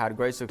years, I've had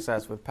great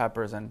success with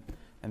peppers, and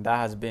that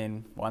has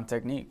been one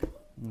technique.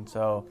 And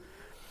so,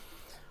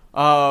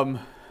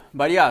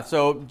 but yeah,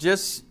 so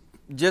just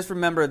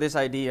remember this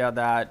idea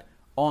that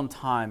on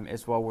time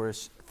is what we're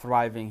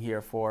thriving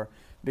here for.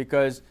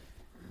 Because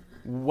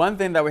one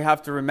thing that we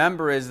have to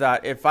remember is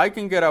that if I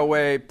can get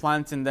away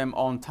planting them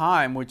on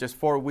time, which is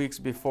 4 weeks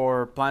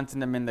before planting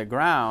them in the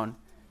ground,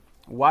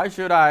 why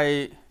should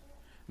I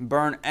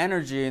burn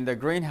energy in the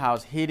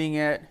greenhouse, heating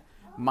it,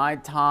 my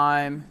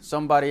time,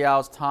 somebody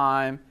else's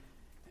time,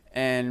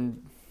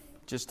 and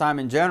just time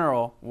in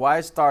general?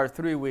 Why start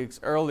 3 weeks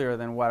earlier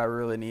than what I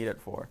really need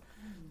it for?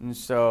 And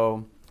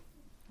so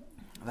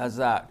that's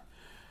that.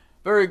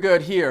 Very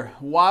good here.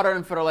 Water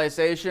and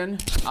fertilization.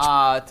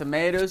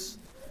 Tomatoes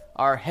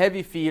are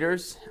heavy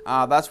feeders.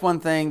 That's one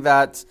thing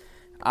that,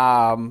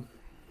 and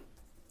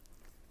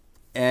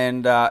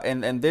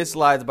these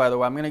slides, by the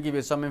way, I'm going to give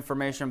you some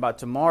information about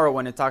tomorrow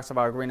when it talks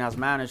about greenhouse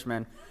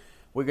management.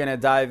 We're going to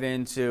dive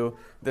into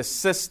the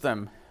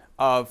system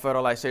of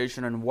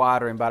fertilization and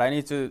watering, but I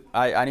need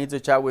to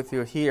chat with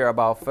you here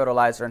about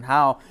fertilizer and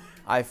how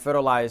I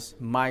fertilize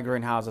my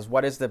greenhouses.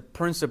 What is the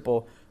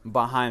principle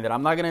behind it?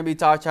 I'm not going to be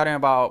chatting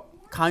about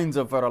kinds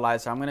of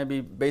fertilizer. I'm going to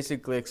be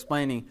basically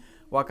explaining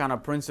what kind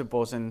of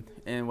principles in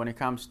when it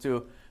comes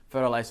to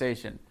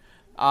fertilization.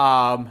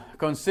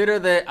 Consider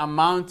the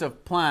amount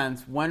of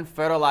plants when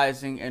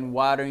fertilizing and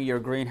watering your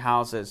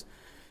greenhouses.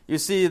 You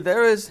see,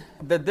 there's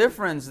a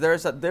difference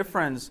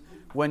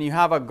when you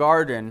have a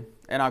garden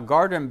and a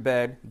garden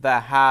bed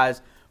that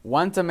has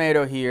one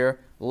tomato here,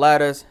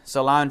 lettuce,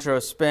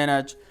 cilantro,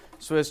 spinach,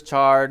 Swiss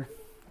chard,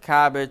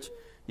 cabbage.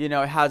 It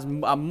has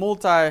a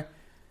multi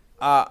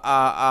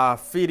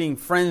feeding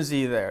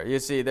frenzy there. You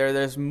see,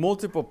 there's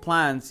multiple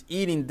plants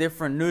eating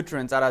different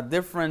nutrients at a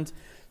different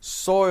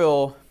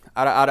soil,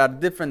 at a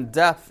different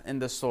depth in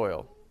the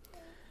soil.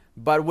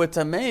 But with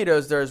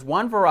tomatoes, there's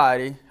one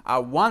variety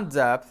at one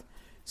depth,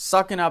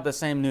 sucking up the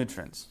same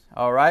nutrients.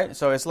 All right,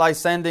 so it's like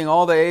sending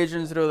all the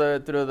agents through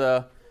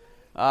the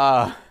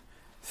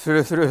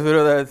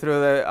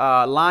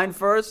line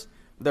first.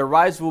 The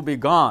rice will be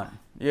gone.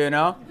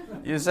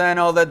 You send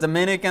all the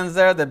Dominicans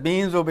there, the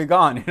beans will be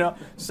gone.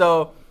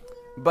 So,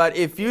 but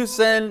if you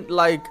send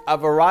like a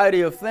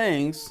variety of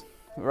things,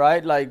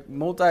 right, like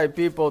multi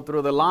people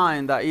through the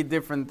line that eat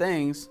different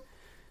things,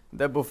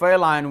 the buffet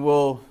line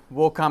will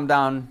come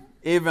down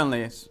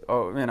evenly,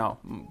 or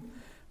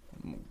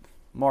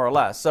more or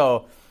less.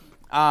 So,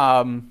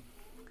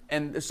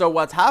 and so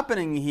what's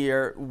happening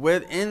here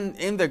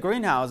in the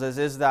greenhouses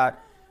is that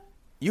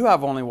you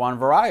have only one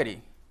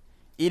variety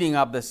eating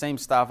up the same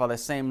stuff at the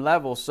same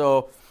level.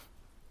 So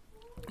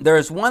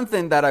there's one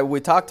thing that we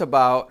talked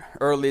about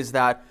earlier, is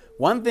that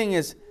one thing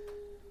is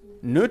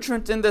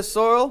nutrients in the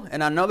soil,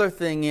 and another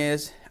thing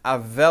is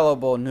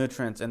available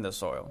nutrients in the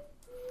soil.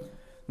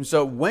 And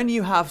so when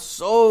you have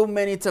so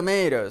many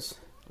tomatoes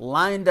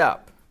lined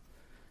up,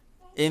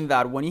 in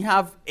that when you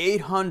have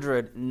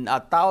 800,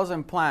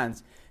 1,000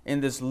 plants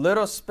in this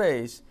little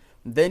space,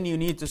 then you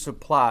need to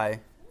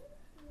supply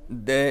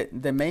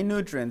the main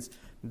nutrients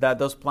that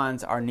those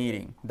plants are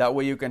needing. That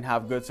way you can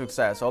have good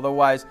success.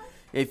 Otherwise,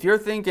 if you're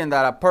thinking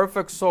that a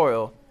perfect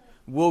soil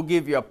will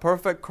give you a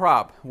perfect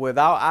crop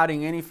without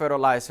adding any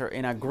fertilizer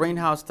in a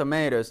greenhouse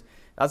tomatoes,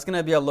 that's going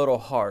to be a little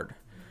hard.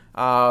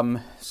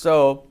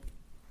 So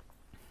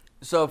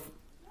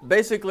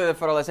basically the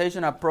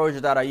fertilization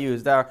approach that I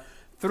use, there are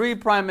 3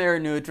 primary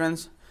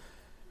nutrients.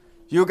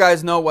 You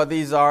guys know what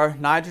these are: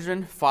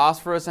 nitrogen,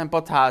 phosphorus, and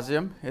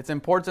potassium. It's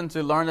important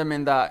to learn them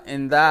in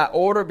that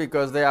order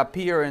because they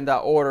appear in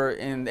that order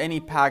in any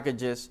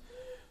packages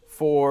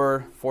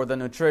for the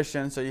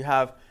nutrition. So you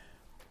have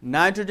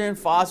nitrogen,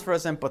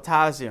 phosphorus, and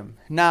potassium.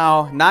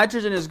 Now,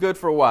 nitrogen is good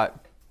for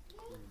what?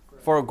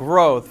 For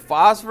growth.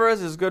 Phosphorus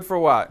is good for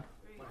what?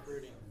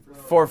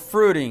 For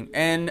fruiting.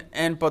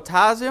 And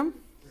potassium?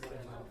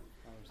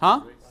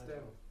 Huh?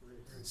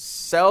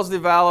 Cells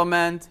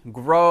development,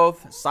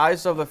 growth,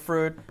 size of the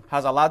fruit,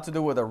 has a lot to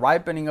do with the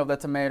ripening of the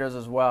tomatoes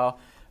as well.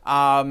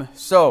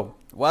 So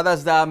what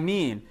does that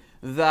mean?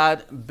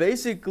 That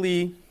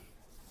basically,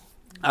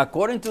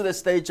 according to the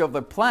stage of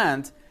the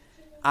plant,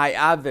 I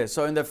add this.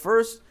 So in the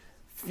first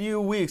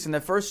few weeks, in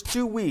the first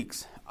 2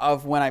 weeks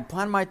of when I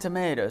plant my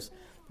tomatoes,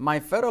 my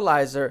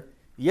fertilizer,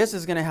 yes,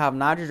 it's going to have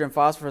nitrogen,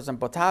 phosphorus, and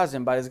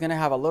potassium, but it's going to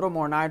have a little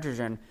more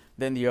nitrogen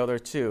than the other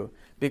two.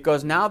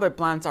 Because now the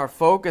plants are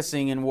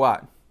focusing in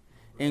what?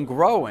 In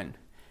growing.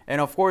 And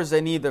of course,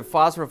 they need the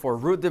phosphorus for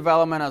root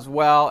development as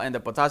well, and the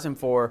potassium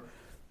for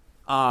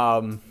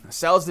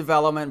cells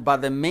development.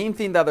 But the main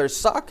thing that they're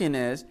sucking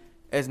is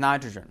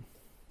nitrogen.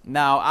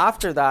 Now,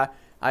 after that,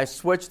 I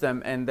switch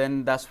them, and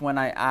then that's when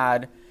I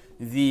add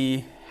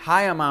the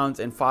high amounts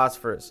in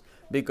phosphorus,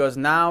 because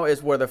now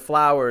is where the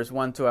flowers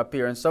want to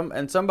appear.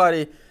 And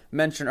somebody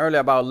mentioned earlier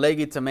about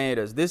leggy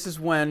tomatoes. This is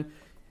when,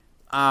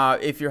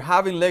 if you're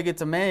having leggy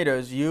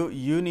tomatoes,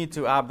 you need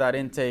to add that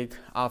intake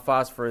of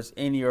phosphorus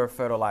in your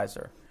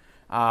fertilizer.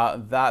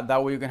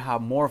 That way you can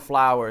have more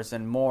flowers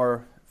and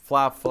more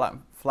flat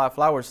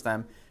flower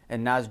stem,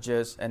 and not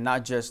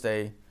just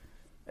a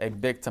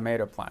big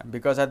tomato plant.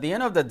 Because at the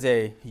end of the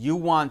day, you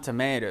want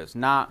tomatoes,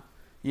 not,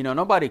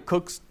 nobody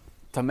cooks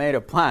tomato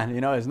plant,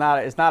 it's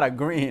not a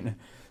green.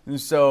 And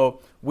so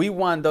we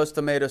want those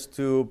tomatoes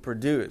to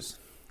produce.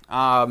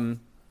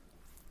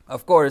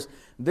 Of course,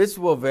 this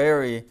will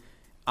vary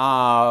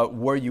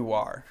where you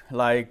are.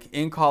 Like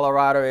in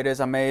Colorado, it is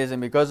amazing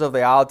because of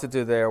the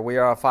altitude there. We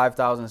are at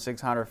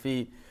 5,600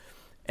 feet,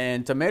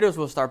 and tomatoes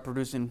will start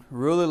producing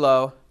really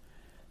low.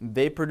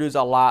 They produce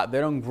a lot. They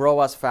don't grow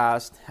as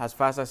fast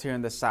as here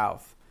in the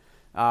south,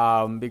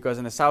 because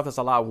in the south it's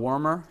a lot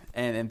warmer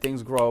and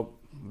things grow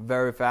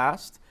very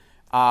fast.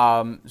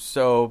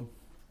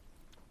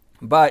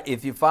 But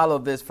if you follow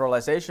this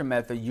fertilization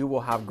method, you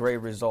will have great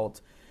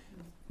results.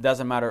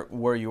 Doesn't matter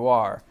where you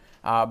are.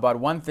 But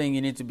one thing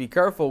you need to be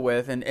careful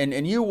with,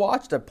 and you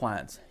watch the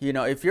plants.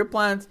 If your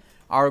plants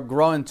are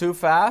growing too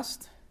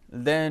fast,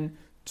 then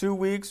 2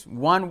 weeks,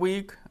 1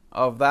 week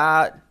of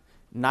that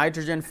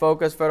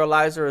nitrogen-focused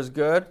fertilizer is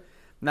good.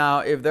 Now,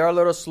 if they're a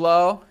little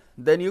slow,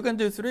 then you can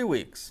do 3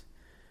 weeks.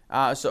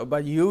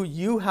 But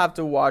you have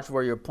to watch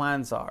where your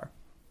plants are.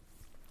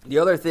 The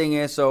other thing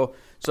is, so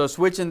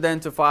switching then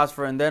to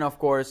phosphorus, and then of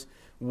course,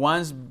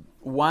 once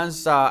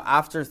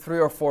after 3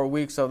 or 4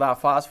 weeks of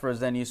that phosphorus,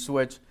 then you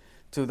switch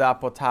to that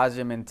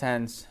potassium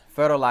intense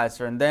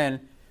fertilizer. And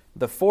then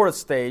the fourth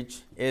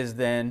stage is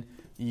then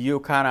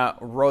you kind of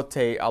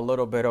rotate a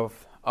little bit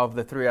of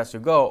the three as you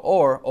go,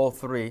 or all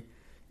three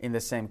in the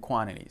same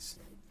quantities.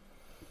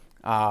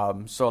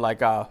 So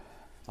like a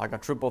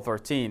triple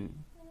 13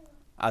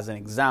 as an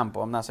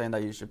example. I'm not saying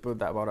that you should put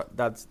that, but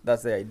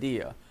that's the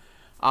idea.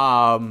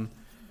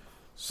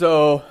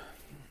 So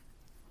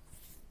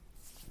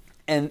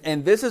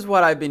this is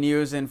what I've been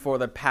using for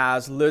the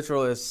past,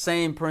 literally the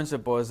same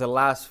principle as the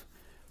last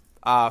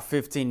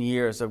 15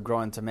 years of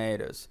growing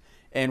tomatoes.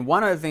 And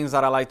one of the things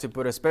that I like to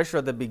put, especially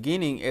at the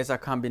beginning, is a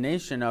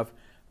combination of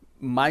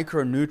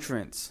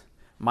micronutrients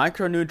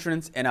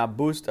and a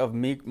boost of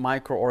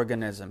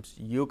microorganisms.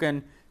 You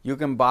can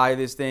buy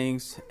these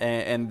things,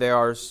 and there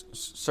are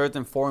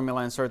certain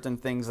formula and certain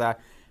things that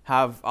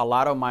have a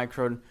lot of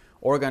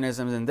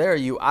microorganisms in there.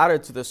 You add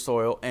it to the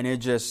soil, and it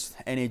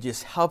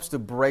just helps to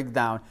break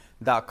down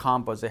that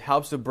compost. It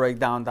helps to break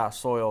down that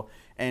soil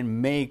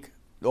and make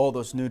all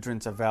those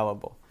nutrients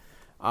available,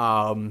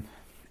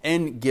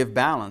 and give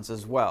balance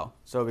as well.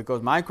 So because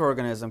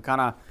microorganism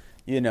kind of,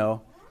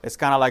 it's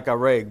kind of like a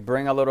rig.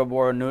 Bring a little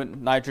more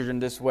nitrogen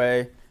this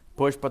way,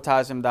 push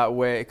potassium that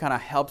way. It kind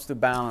of helps to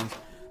balance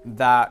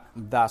that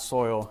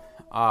soil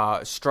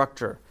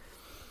structure.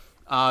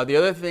 The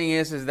other thing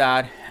is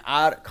that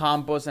add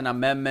compost and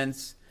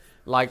amendments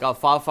like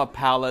alfalfa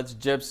pellets,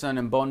 gypsum,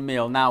 and bone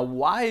meal. Now,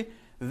 why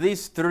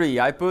these three?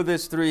 I put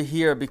these three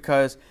here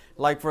because,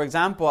 like for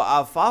example,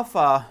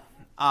 alfalfa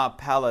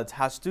pellets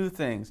has two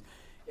things.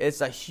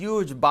 It's a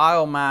huge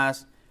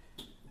biomass.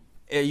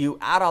 You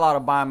add a lot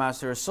of biomass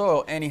to your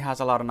soil, and it has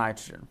a lot of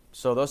nitrogen.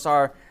 So those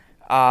are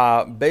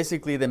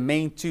basically the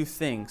main two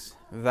things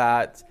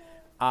that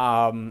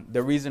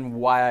the reason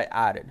why I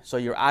added. So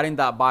you're adding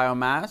that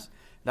biomass.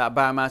 That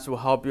biomass will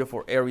help you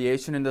for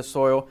aeration in the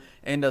soil,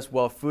 and as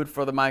well food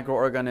for the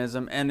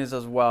microorganism, and is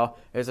as well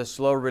is a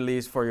slow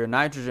release for your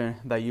nitrogen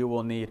that you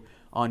will need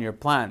on your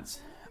plants.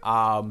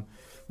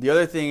 The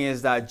other thing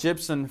is that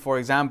gypsum, for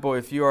example,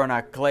 if you are in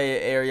a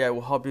clay area, it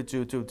will help you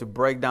to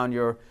break down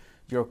your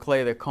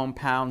clay, the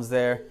compounds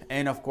there.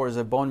 And of course,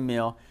 the bone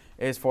meal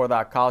is for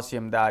that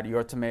calcium that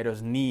your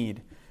tomatoes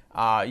need.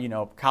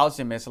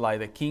 Calcium is like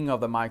the king of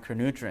the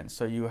micronutrients,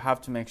 so you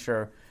have to make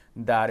sure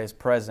that is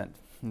present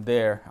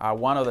there.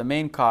 One of the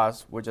main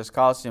causes, which is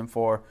calcium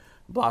for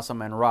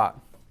blossom and rot.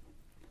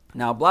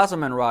 Now,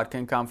 blossom and rot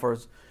can come for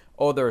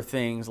other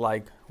things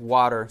like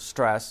water,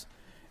 stress,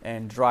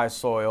 and dry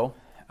soil.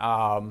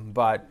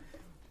 But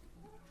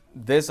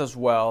this as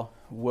well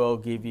will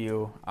give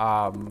you,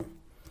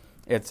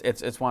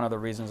 it's one of the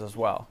reasons as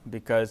well,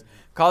 because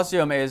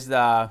calcium it's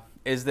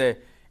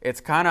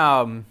kind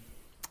of,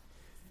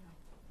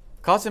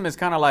 Calcium is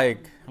kind of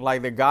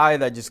like the guy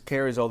that just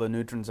carries all the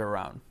nutrients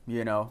around,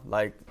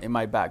 like in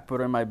my bag.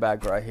 Put it in my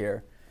bag right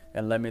here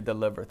and let me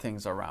deliver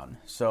things around.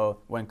 So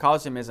when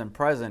calcium isn't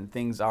present,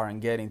 things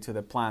aren't getting to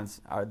the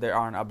plants. They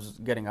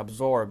aren't getting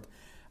absorbed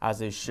as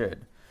they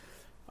should.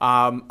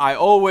 I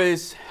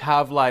always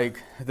have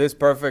like this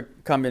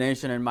perfect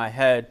combination in my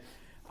head,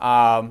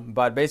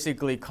 but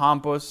basically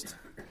compost,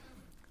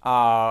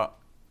 some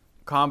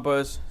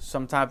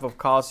type of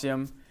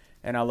calcium,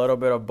 and a little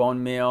bit of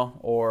bone meal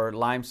or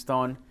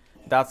limestone.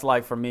 That's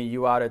like, for me,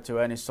 you add it to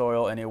any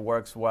soil and it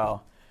works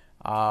well.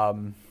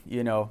 Like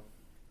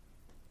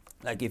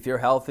if you're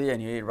healthy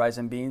and you eat rice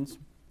and beans,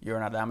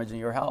 you're not damaging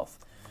your health.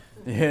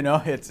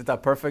 It's a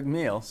perfect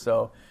meal.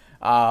 So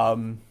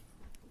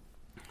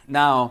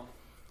now,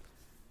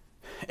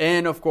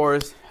 and of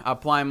course,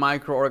 applying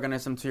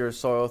microorganisms to your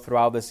soil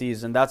throughout the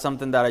season. That's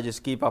something that I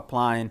just keep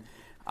applying.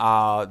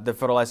 The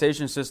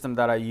fertilization system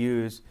that I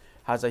use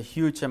has a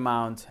huge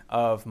amount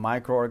of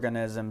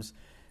microorganisms,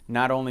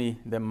 not only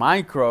the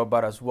micro,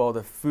 but as well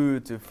the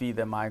food to feed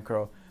the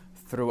micro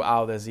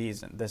throughout the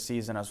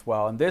season as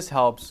well. And this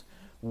helps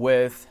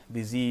with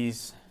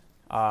disease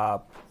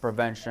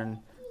prevention,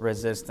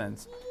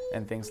 resistance,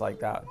 and things like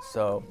that.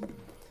 So,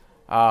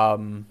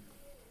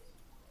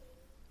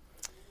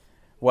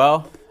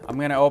 well, I'm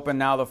going to open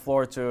now the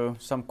floor to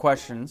some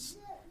questions.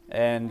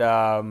 And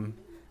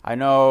I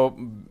know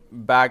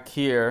back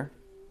here,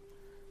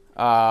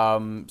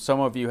 some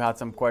of you had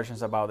some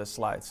questions about the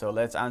slide. So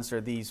let's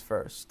answer these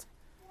first.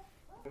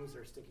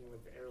 Are sticking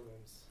with the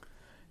heirlooms.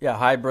 Yeah,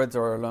 hybrids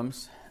or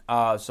heirlooms.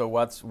 So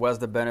what's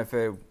the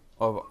benefit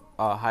of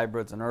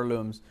hybrids and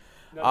heirlooms?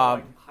 No,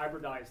 like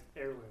hybridized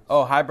heirlooms.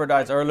 Oh,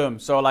 hybridized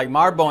heirlooms. So like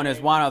Marbone is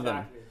one of them.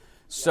 Exactly.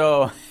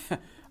 So,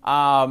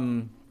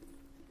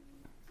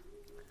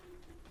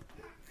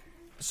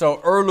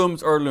 so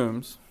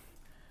heirlooms.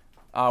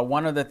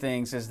 One of the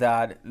things is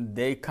that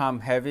they come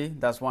heavy.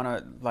 That's one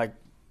of like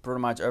pretty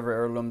much every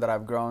heirloom that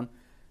I've grown.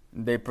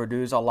 They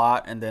produce a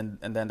lot and then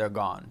they're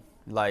gone.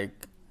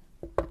 Like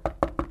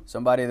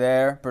somebody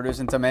there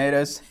producing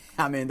tomatoes,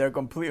 I mean they're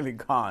completely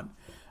gone.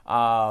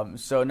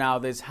 So now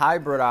these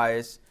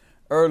hybridized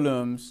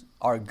heirlooms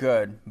are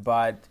good,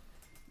 but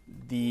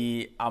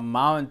the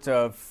amount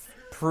of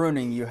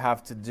pruning you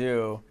have to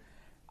do,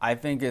 I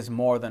think, is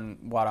more than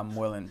what I'm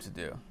willing to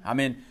do. I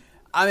mean,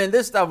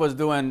 this stuff was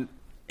doing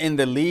in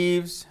the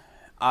leaves.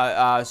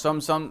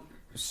 Sometimes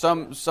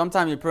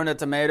you prune the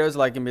tomatoes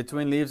like in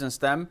between leaves and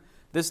stem.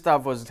 This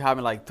stuff was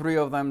having like 3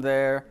 of them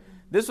there.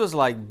 This was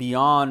like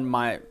beyond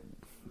my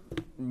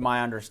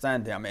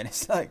understanding. I mean,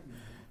 it's like,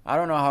 I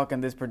don't know how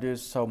can this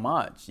produce so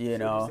much, So you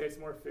say it's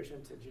more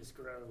efficient to just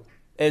grow.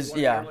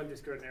 Heirloom,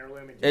 just grow an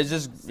heirloom and it's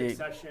just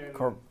succession.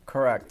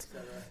 Correct.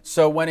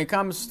 So when it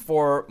comes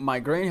for my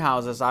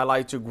greenhouses, I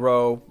like to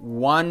grow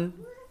one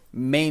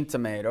main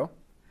tomato,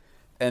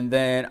 and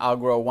then I'll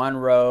grow 1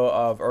 row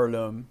of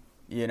heirloom,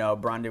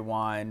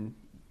 brandywine,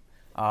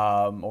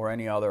 or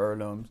any other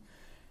heirlooms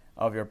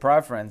of your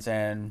preference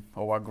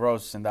or what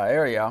grows in that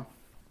area.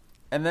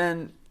 And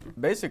then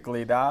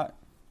basically that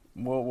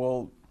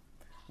will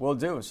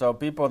do. So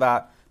people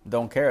that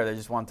don't care, they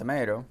just want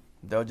tomato,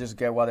 they'll just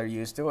get what they're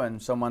used to,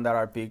 and someone that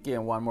are picky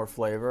and want more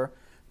flavor,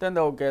 then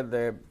they'll get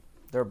their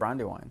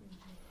brandywine.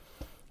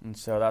 And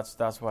so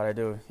that's what I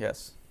do.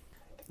 Yes.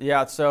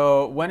 Yeah,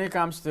 so when it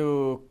comes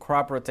to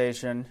crop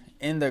rotation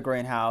in the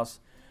greenhouse,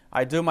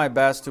 I do my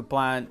best to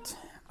plant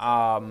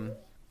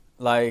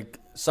like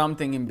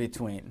something in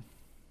between.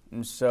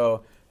 And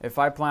so if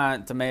I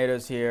plant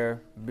tomatoes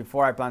here,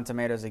 before I plant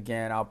tomatoes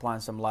again, I'll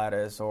plant some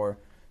lettuce or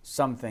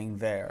something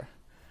there.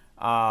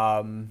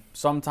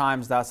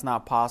 Sometimes that's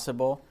not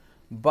possible,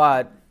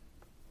 but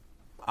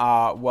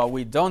what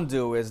we don't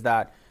do is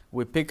that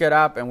we pick it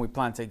up and we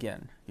plant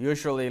again.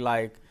 Usually,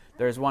 like,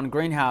 there's one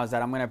greenhouse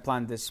that I'm going to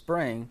plant this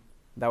spring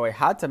that we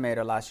had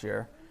tomato last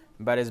year,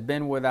 but it's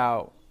been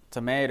without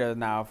tomato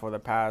now for the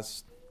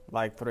past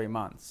like 3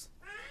 months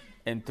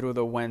and through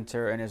the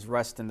winter, and is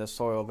resting the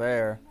soil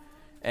there.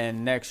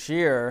 And next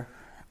year,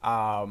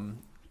 at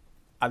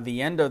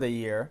the end of the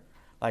year,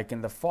 like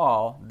in the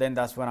fall, then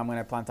that's when I'm going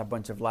to plant a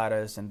bunch of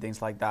lettuce and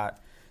things like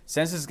that.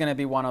 Since it's going to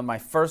be one of my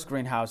first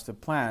greenhouse to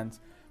plant,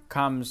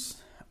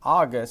 comes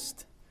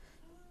August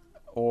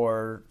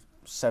or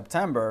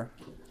September,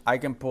 I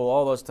can pull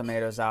all those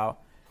tomatoes out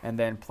and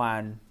then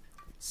plant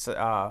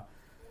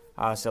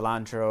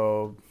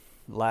cilantro,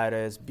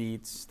 lettuce,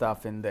 beets,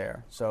 stuff in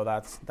there. So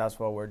that's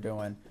what we're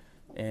doing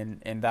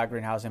in that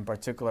greenhouse in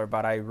particular.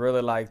 But I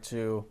really like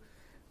to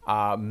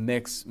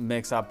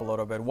mix up a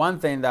little bit. One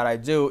thing that I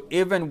do,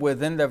 even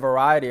within the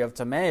variety of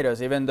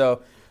tomatoes, even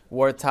though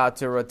we're taught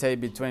to rotate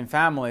between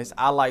families,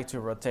 I like to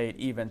rotate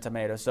even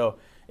tomatoes. So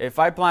if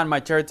I plant my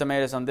cherry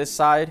tomatoes on this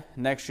side,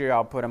 next year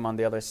I'll put them on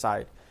the other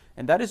side.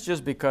 And that is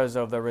just because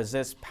of the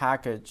resistant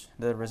package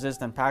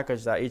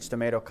that each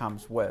tomato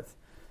comes with.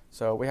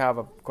 So we have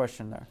a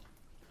question there.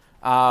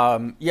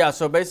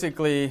 So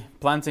basically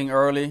planting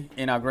early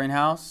in our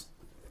greenhouse.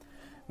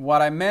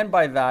 What I meant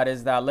by that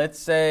is that let's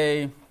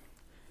say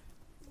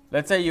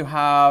you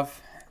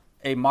have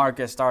a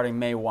market starting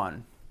May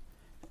 1,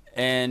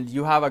 and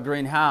you have a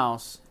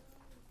greenhouse,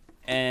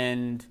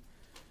 and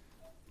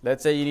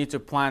let's say you need to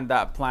plant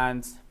that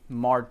plant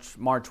March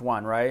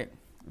 1, right?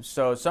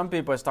 So some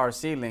people start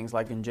seedlings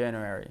like in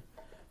January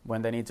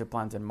when they need to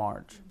plant in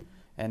March.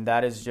 And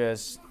that is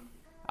just,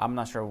 I'm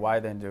not sure why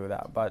they do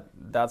that, but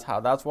that's how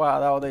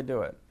they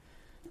do it.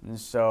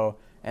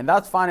 And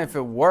that's fine if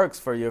it works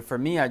for you. For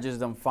me, I just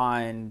don't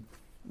find,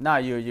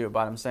 not you,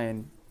 but I'm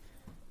saying,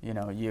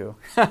 you.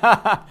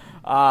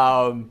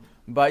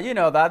 But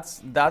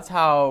that's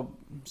how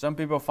some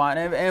people find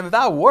it. And if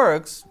that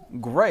works,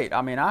 great.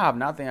 I mean, I have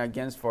nothing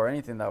against for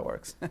anything that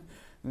works.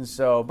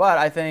 But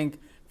I think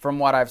from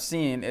what I've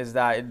seen is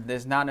that it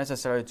is not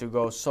necessary to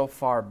go so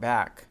far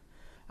back.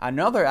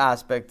 Another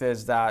aspect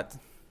is that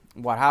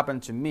what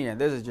happened to me, and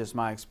this is just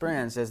my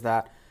experience, is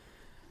that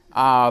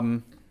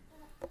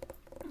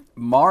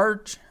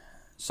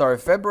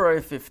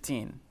February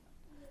 15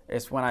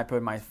 is when I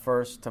put my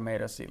first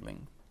tomato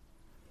seedling.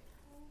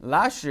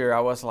 Last year, I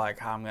was like,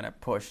 I'm going to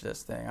push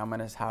this thing. I'm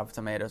going to have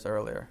tomatoes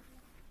earlier.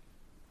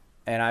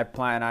 And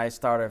I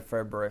started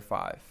February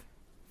 5th.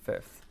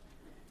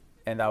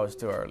 And that was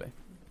too early.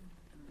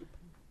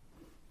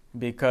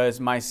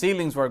 Because my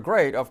seedlings were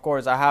great. Of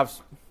course, I have,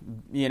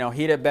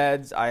 heated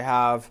beds. I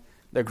have,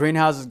 the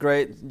greenhouse is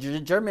great.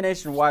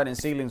 Germination wide in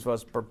seedlings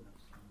was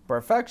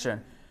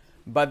perfection.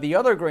 But the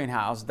other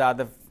greenhouse, that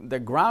the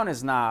ground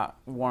is not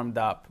warmed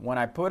up. When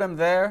I put them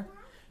there,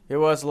 it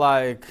was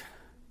like,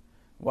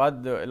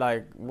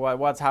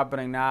 what's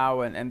happening now?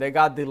 And they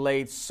got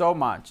delayed so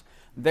much.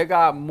 They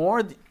got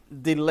more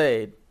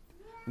delayed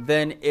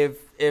than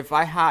if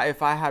I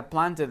had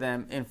planted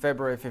them in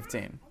February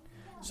 15.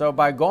 So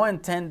by going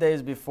 10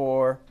 days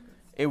before,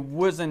 it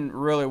wasn't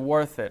really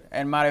worth it.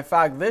 And matter of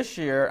fact, this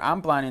year I'm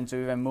planning to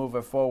even move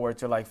it forward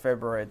to like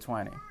February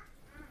 20.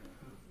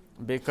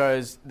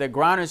 Because the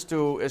ground is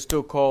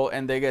too cold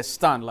and they get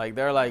stunned. Like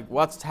they're like,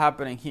 what's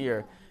happening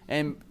here?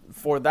 And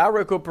for that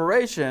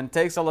recuperation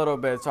takes a little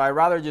bit. So I'd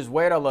rather just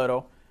wait a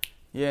little.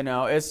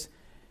 It's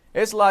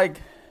like,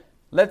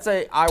 let's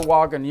say I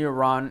walk and you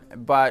run,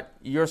 but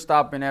you're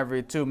stopping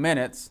every 2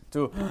 minutes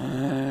to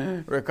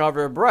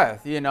recover your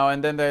breath,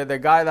 and then the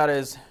guy that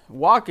is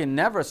walking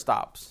never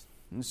stops.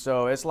 And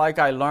so it's like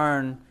I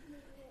learn,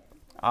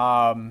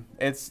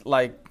 it's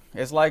like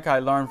I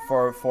learned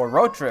for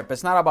road trip.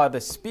 It's not about the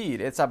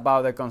speed. It's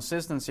about the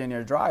consistency in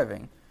your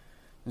driving.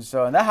 And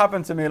that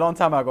happened to me a long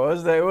time ago.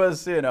 It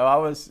was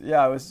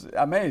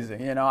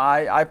amazing.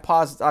 I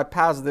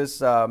passed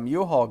this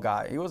U-Haul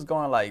guy. He was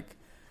going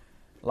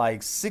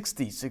like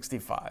 60,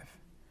 65.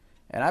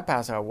 And I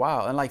passed a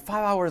while. And like 5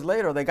 hours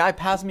later, the guy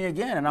passed me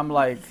again. And I'm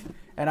like,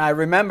 and I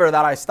remember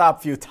that I stopped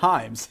a few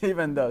times,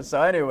 even though.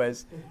 So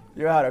anyways,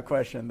 you had a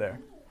question there.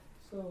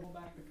 So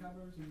back the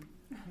covers and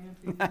hand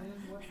things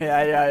in?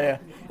 Yeah.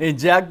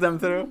 Inject them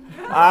through.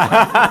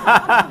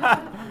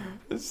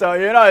 So,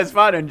 it's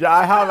fun.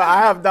 I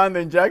have done the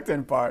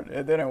injecting part.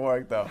 It didn't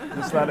work, though.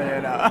 Just letting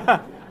you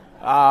know.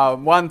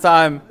 One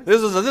time,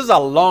 this is a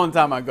long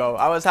time ago.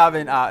 I was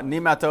having a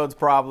nematodes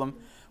problem,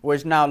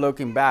 which now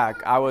looking back,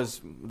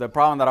 the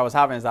problem that I was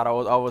having is that I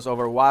was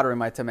overwatering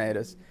my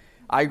tomatoes.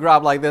 I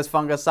grabbed like this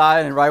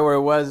fungicide, and right where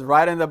it was,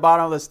 right in the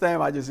bottom of the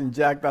stem, I just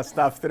inject that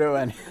stuff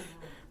through,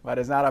 but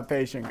it's not a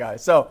patient,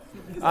 guys. So,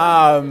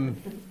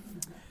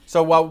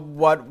 So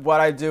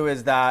what I do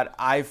is that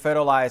I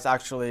fertilize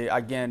actually,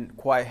 again,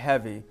 quite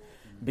heavy,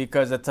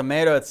 because the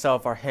tomato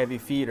itself are heavy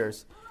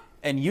feeders.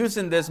 And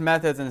using this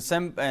method and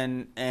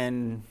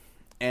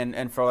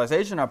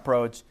fertilization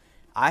approach,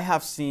 I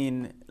have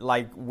seen,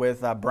 like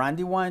with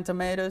Brandywine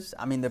tomatoes,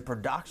 I mean, the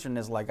production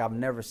is like I've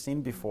never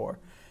seen before.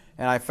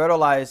 And I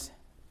fertilize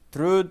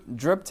through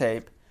drip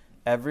tape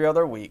every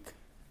other week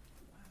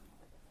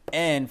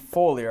and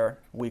foliar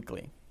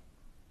weekly.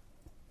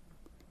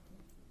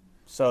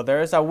 So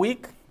there's a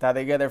week that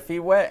they get their feet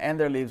wet and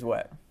their leaves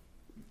wet.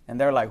 And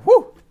they're like,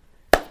 whoo,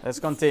 let's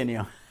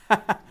continue.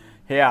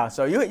 Yeah,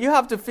 so you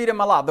have to feed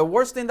them a lot. The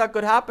worst thing that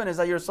could happen is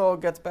that your soil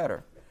gets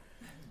better.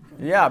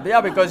 Yeah,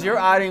 because you're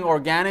adding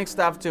organic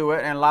stuff to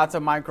it and lots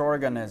of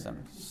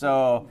microorganisms.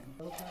 So,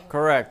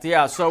 correct.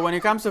 Yeah, so when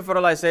it comes to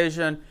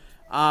fertilization,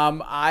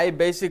 I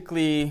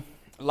basically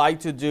like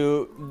to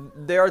do,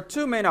 there are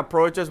two main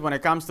approaches when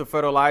it comes to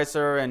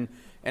fertilizer and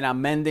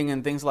amending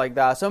and things like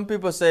that. Some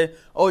people say,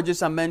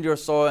 just amend your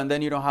soil and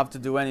then you don't have to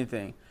do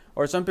anything.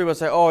 Or some people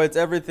say, it's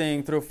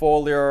everything through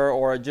foliar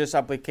or just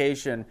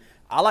application.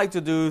 I like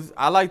to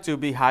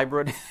be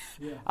hybrid.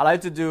 Yeah. I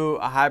like to do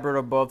a hybrid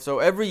of both. So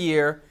every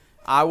year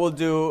I will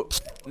do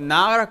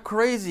not a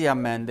crazy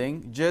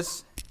amending,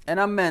 just an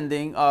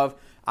amending of,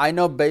 I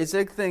know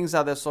basic things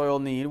that the soil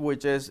need,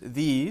 which is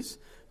these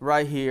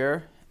right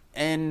here,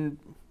 and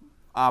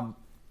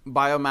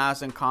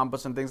biomass and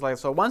compost and things like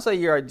that. So once a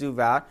year I do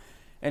that.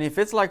 And if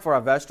it's like for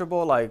a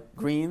vegetable like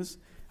greens,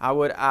 I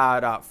would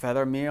add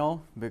feather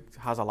meal. It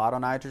has a lot of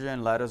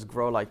nitrogen. Lettuce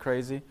grow like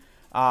crazy.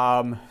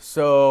 And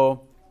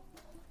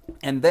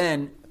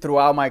then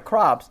throughout my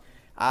crops,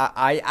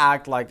 I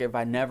act like if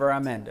I never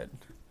amended.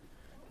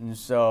 And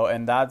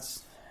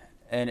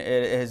and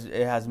it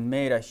has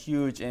made a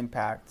huge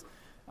impact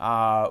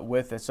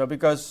with it. So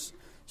because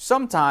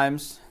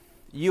sometimes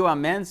you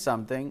amend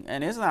something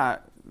and it's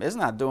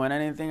not doing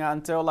anything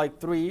until like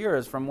 3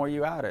 years from where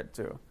you add it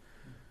to.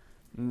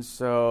 And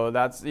so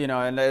that's,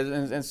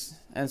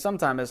 and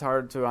sometimes it's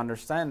hard to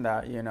understand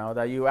that,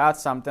 that you add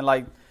something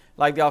like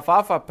the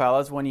alfalfa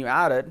pellets. When you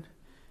add it,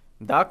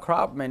 that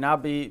crop may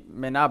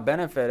not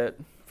benefit it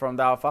from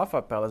the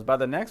alfalfa pellets, but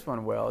the next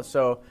one will.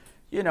 So,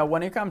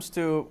 when it comes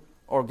to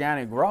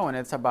organic growing,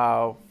 it's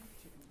about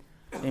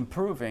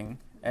improving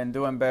and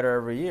doing better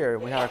every year.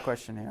 We have a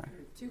question here.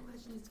 2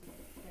 questions.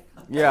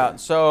 Yeah,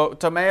 so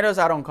tomatoes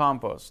I don't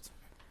compost.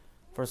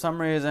 For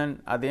some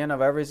reason, at the end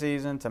of every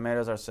season,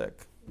 tomatoes are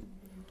sick.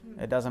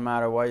 It doesn't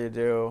matter what you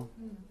do.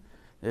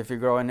 If you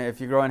grow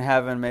in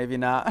heaven, maybe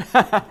not.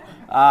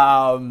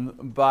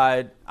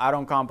 But I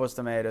don't compost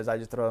tomatoes. I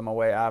just throw them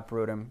away, I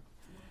uproot them,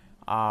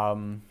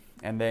 and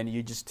then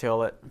you just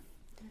till it.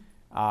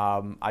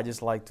 I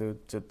just like to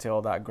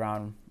till that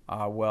ground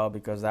well,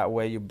 because that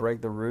way you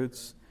break the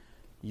roots.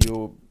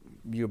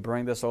 You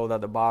bring the soil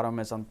at the bottom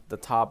is on the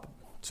top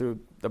to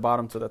the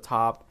bottom to the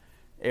top,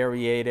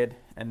 aerated,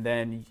 and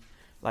then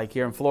like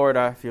here in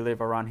Florida, if you live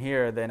around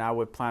here, then I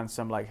would plant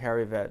some like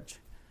hairy veg,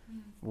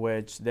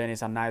 which then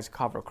is a nice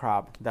cover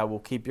crop that will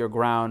keep your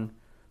ground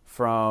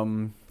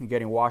from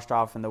getting washed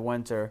off in the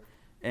winter,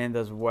 and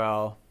as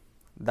well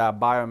that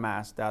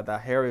biomass, that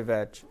hairy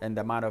veg, and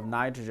the amount of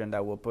nitrogen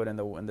that we'll put in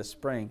the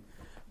spring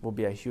will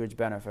be a huge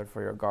benefit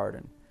for your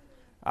garden.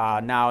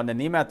 Now, in the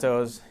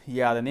nematodes,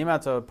 the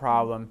nematode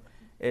problem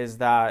is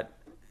that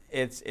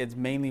it's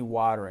mainly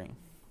watering.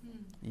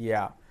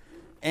 Yeah.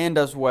 And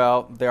as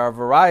well, there are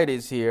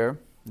varieties here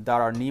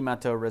that are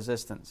nematode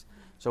resistant.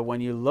 So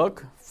when you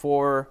look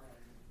for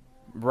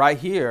right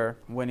here,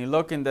 when you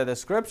look in the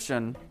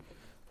description,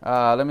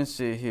 let me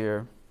see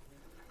here.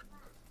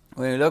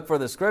 When you look for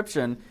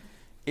description,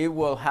 it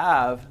will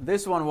have,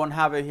 this one won't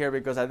have it here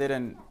because I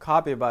didn't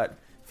copy, but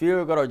if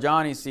you go to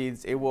Johnny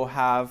Seeds, it will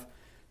have,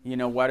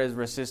 what is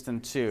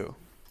resistant to.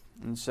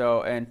 And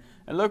so, and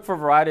look for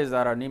varieties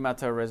that are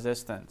nematode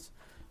resistant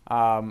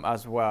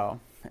as well.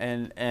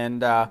 And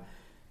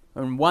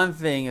one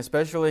thing,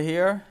 especially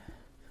here,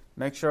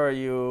 make sure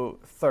you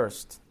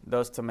thirst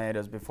those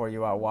tomatoes before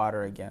you add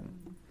water again.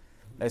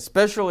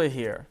 Especially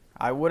here.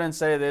 I wouldn't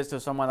say this to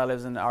someone that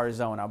lives in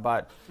Arizona,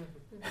 but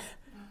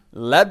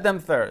let them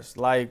thirst,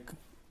 like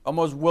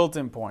almost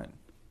wilting point.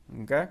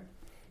 Okay?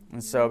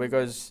 And so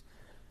because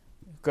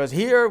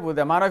here, with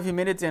the amount of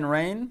humidity and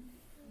rain,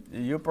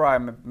 you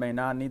probably may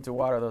not need to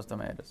water those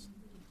tomatoes.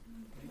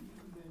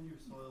 Then your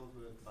soils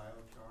with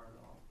biochar at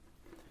all?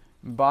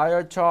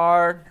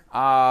 Biochar,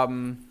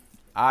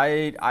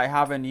 I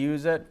haven't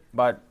used it,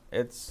 but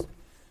it's,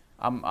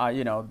 I'm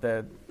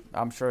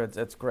sure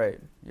it's great.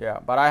 Yeah,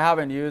 but I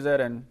haven't used it,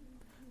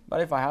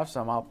 but if I have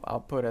some,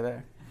 I'll put it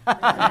there.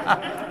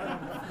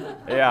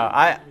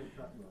 Yeah,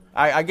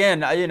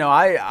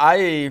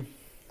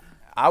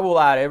 I will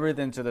add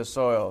everything to the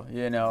soil,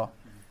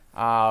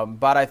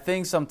 but I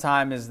think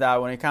sometimes is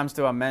that when it comes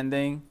to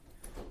amending,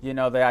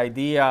 the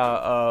idea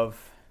of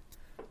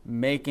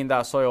making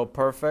that soil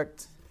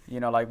perfect,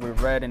 like we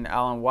read in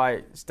Alan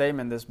White's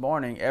statement this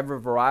morning,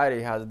 every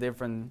variety has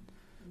different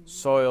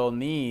soil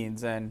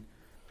needs, and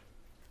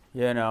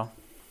I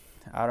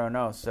don't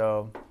know.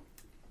 So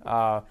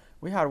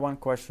we had one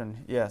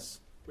question. Yes.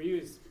 We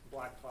use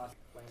black plastic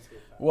landscape.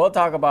 We'll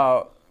talk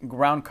about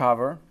ground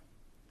cover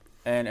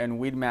and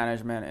weed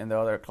management in the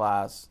other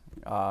class,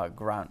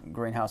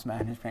 greenhouse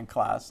management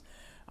class.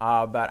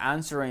 But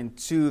answering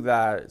to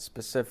that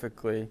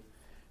specifically,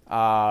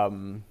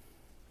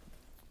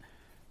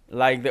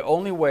 like the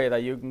only way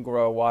that you can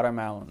grow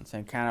watermelons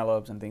and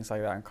cantaloupes and things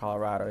like that in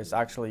Colorado is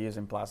actually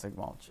using plastic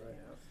mulch,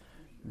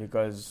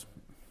 because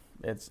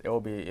it will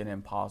be an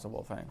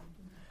impossible thing.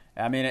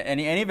 I mean, and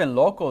even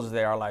locals,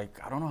 they are like,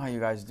 I don't know how you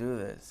guys do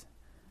this.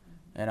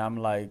 And I'm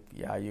like,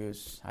 yeah, I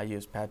use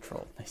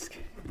petrol.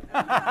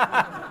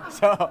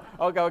 So,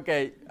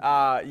 okay.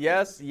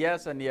 Yes,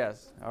 and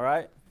yes. All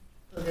right?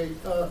 Okay,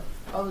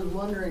 I was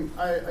wondering,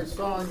 I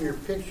saw in your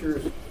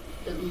pictures,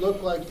 it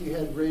looked like you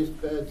had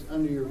raised beds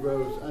under your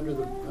rows, under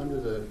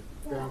the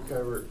ground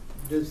cover.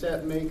 Does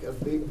that make a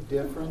big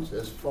difference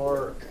as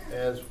far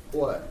as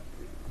what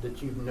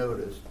that you've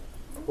noticed?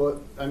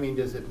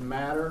 Does it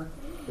matter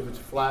if it's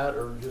flat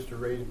or just a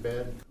raised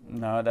bed?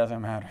 No, it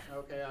doesn't matter.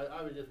 Okay,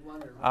 I was just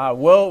wondering.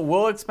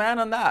 We'll expand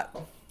on that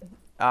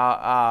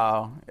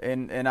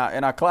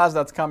in a class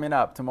that's coming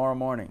up tomorrow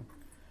morning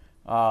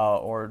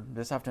or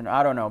this afternoon.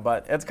 I don't know,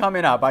 but it's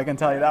coming up. I can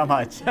tell you that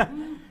much.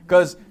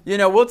 Because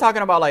we're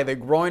talking about like the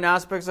growing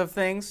aspects of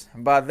things,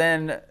 but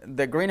then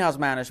the greenhouse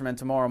management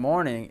tomorrow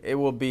morning, it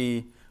will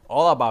be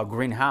all about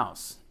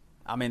greenhouse.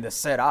 I mean, the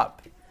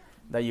setup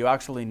that you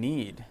actually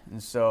need.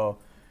 And so,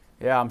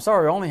 yeah, I'm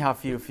sorry, we only have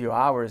few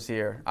hours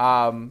here.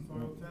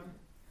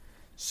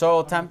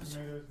 Soil temp.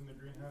 Tomatoes in the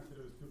greenhouse, it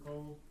was too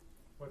cold.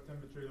 What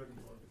temperature are you looking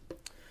for?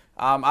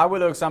 I would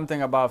look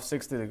something above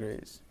 60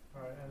 degrees.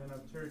 All right, and then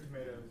cherry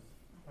tomatoes,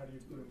 how do you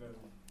prune those?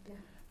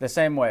 The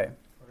same way.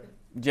 Okay.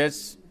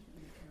 Just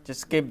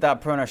Just keep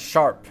that pruner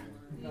sharp.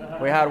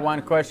 We had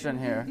one question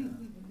here.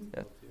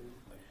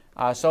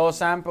 Yes. Soil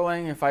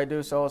sampling, if I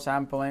do soil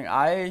sampling,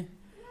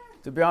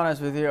 to be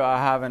honest with you, I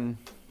haven't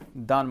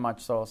done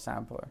much soil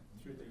sampler.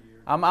 Through the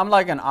year. I'm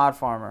like an odd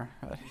farmer.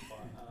 Do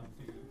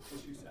you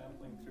issue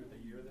sampling through the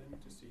year then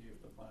to see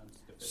if the plant's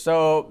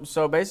deficient?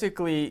 So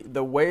basically,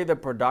 the way the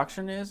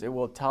production is, it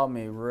will tell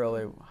me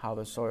really how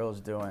the soil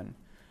is doing.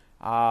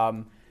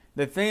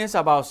 The thing is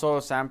about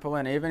soil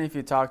sampling, even if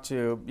you talk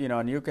to,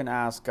 and you can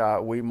ask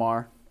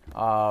Weimar,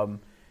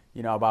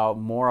 about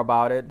more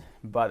about it.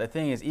 But the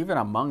thing is, even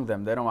among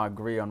them, they don't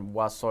agree on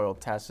what soil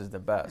test is the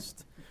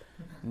best.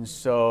 And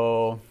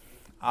so,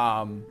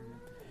 that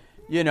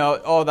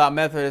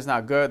method is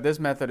not good. This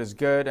method is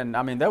good. And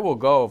I mean, they will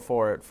go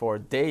for it for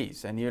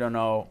days, and you don't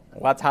know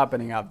what's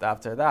happening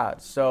after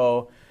that.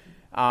 So,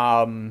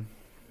 and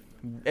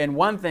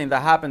one thing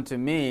that happened to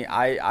me,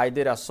 I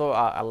did a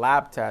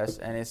lab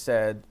test, and it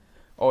said,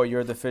 oh,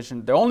 you're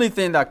deficient. The only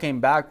thing that came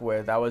back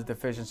with, I was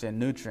deficiency in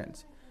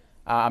nutrients.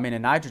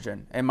 In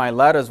nitrogen. And my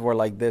letters were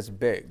like this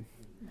big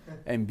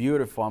and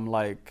beautiful. I'm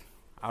like,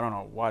 I don't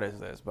know what is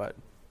this, but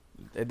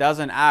it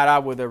doesn't add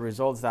up with the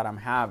results that I'm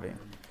having.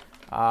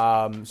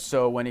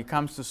 So when it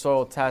comes to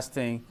soil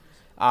testing,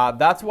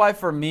 that's why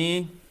for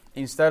me,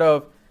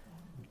 that's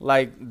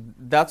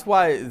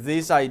why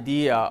this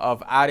idea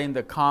of adding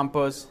the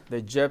compost,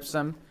 the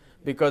gypsum,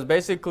 because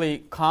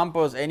basically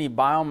compost, any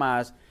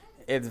biomass,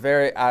 it's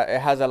it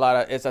has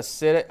it's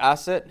acidic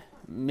acid,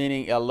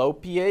 meaning a low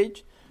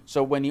pH.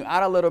 So when you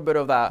add a little bit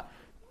of that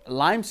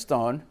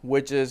limestone,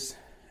 which is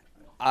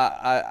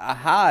a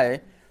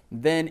high,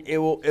 then it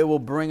will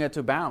bring it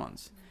to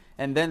balance.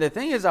 And then the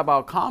thing is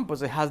about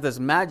compost, it has this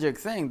magic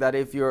thing that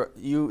if your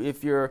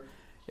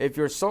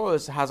soil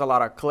has a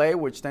lot of clay,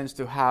 which tends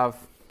to have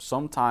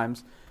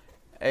sometimes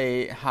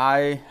a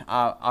high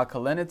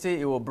alkalinity,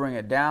 it will bring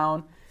it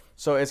down.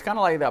 So it's kind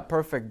of like that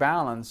perfect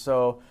balance.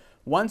 So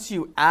once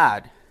you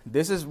add,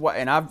 this is what,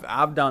 and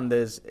I've done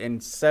this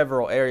in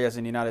several areas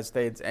in the United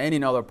States and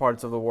in other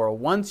parts of the world.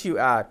 Once you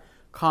add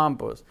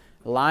compost,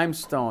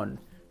 limestone,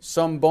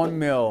 some bone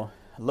meal,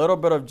 a little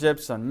bit of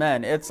gypsum,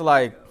 man, it's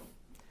like,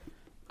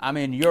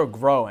 you're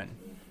growing.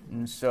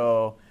 And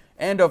so,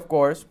 and of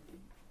course,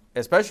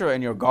 especially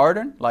in your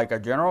garden, like a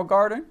general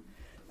garden,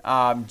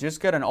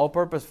 just get an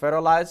all-purpose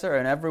fertilizer,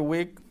 and every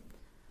week,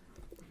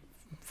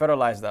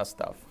 fertilize that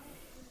stuff.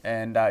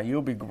 And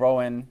you'll be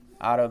growing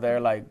out of there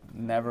like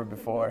never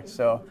before.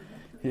 So,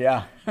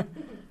 yeah.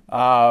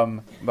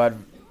 But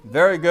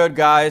very good,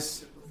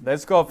 guys.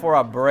 Let's go for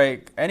a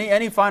break.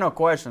 Any final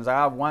questions? I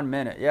have 1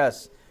 minute.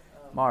 Yes,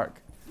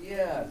 Mark.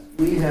 Yes,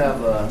 we have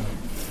a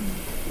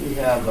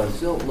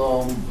silt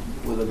loam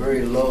with a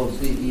very low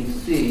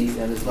CEC,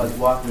 and it's like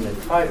walking a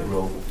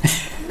tightrope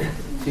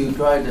to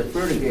try to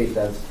fertigate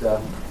that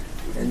stuff.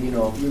 And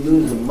if you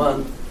lose a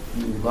month,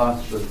 you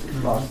lost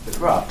the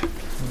crop.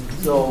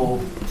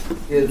 So,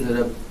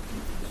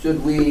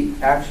 should we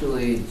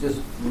actually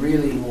just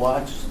really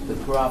watch the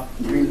crop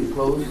really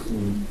close?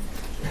 And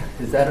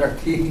is that our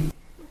key?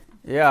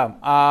 Yeah.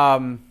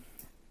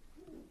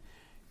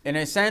 In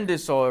a sandy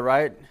soil,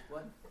 right?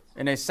 What?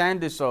 In a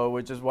sandy soil,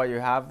 which is what you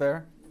have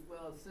there.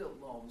 Well, silt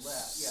loam,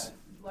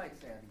 light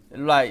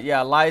sandy.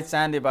 Light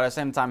sandy, but at the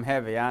same time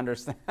heavy. I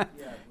understand.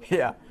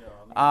 Yeah.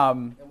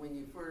 And when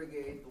you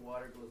fertigate, the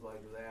water goes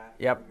like that.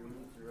 Yep. Your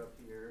roots are up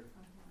here.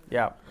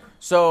 Yeah.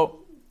 So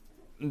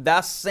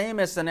that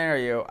same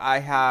scenario I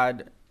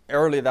had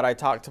early that I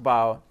talked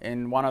about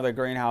in one of the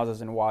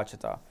greenhouses in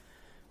Ouachita,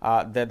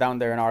 they're down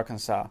there in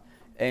Arkansas.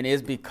 And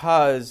it's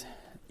because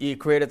it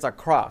created a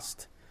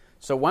crust.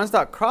 So once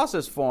that crust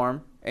is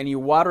formed and you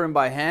water them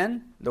by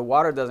hand, the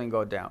water doesn't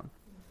go down.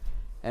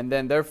 And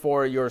then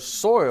therefore your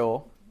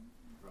soil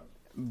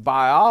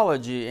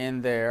biology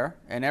in there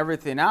and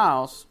everything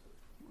else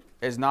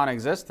is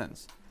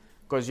non-existent.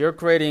 Because you're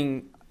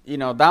creating,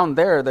 down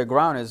there the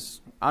ground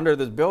is, under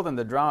this building,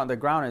 the ground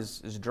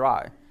is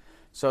dry.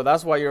 So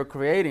that's why you're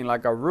creating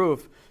like a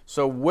roof.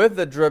 So with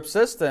the drip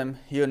system,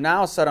 you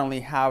now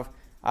suddenly have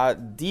a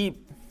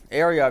deep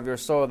area of your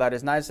soil that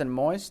is nice and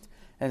moist.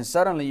 And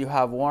suddenly you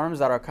have worms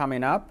that are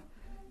coming up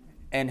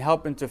and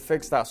helping to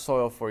fix that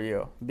soil for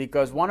you.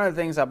 Because one of the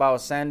things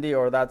about sandy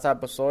or that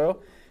type of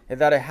soil is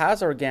that it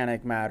has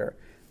organic matter,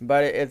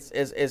 but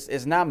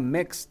it's not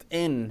mixed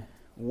in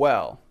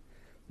well.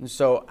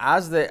 So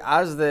as the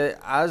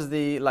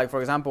like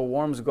for example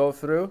worms go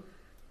through,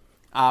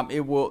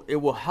 it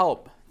will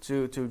help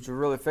to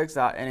really fix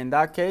that. And in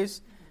that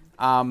case,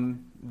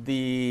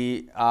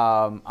 the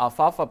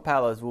alfalfa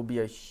pellets will be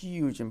a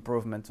huge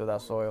improvement to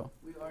that soil.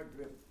 We are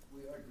drip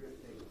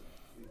taking.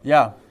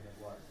 Yeah.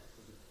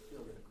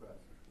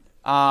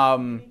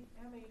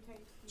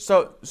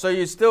 So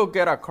you still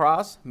get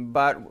across,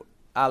 but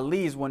at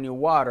least when you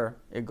water,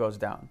 it goes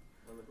down.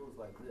 Well, it goes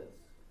like this.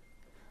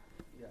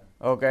 Yeah.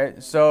 Okay,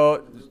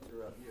 so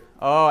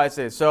oh, I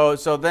see. So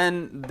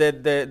then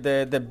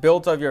the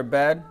build of your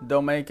bed,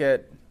 don't make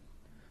it,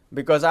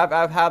 because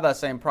I've had that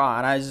same problem,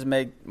 and I just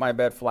make my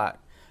bed flat.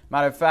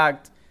 Matter of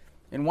fact,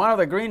 in one of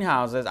the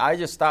greenhouses, I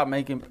just stopped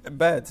making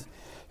beds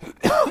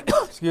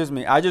Excuse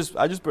me. I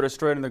just put it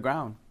straight in the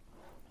ground.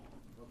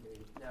 Okay.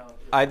 Now,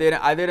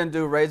 I didn't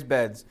do raised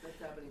beds. that's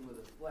happening with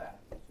a flat.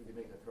 Should you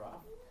make a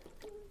trough?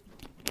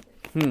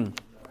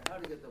 How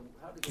to get the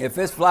If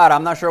it's flat,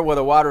 I'm not sure where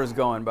the water is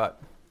going,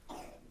 but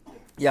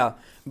yeah.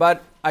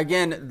 But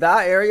again,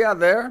 that area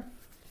there,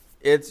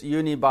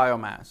 you need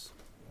biomass.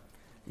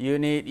 You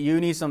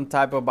need some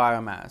type of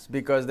biomass,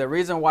 because the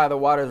reason why the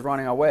water is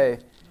running away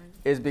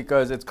is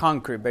because it's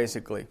concrete,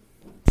 basically.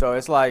 So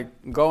it's like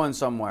going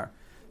somewhere.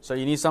 So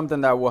you need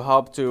something that will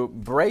help to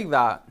break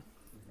that,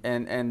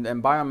 and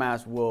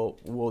biomass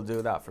will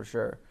do that for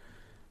sure.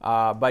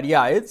 But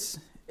yeah, it's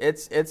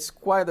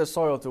quite the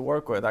soil to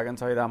work with, I can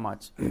tell you that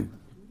much.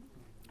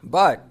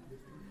 But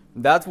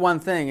that's one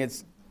thing.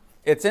 It's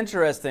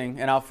interesting,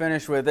 and I'll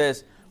finish with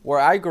this. Where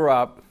I grew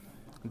up,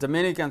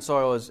 Dominican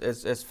soil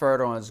is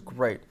fertile and it's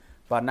great.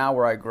 But now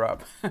where I grew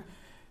up,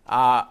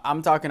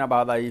 I'm talking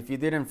about that if you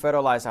didn't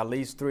fertilize at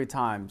least 3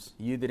 times,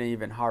 you didn't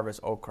even harvest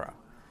okra.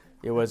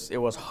 It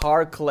was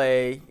hard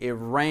clay. It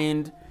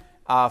rained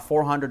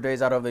 400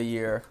 days out of the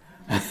year.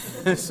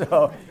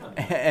 So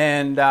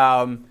and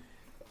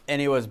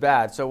it was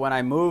bad. So when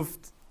I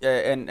moved,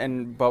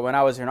 but when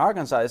I was in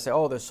Arkansas, I said,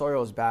 "Oh, the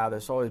soil is bad.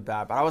 The soil is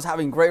bad." But I was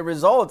having great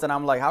results, and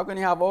I'm like, "How can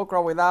you have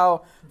okra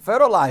without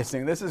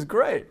fertilizing? This is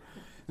great."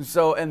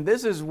 So, and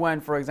this is when,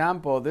 for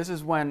example, this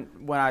is when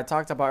I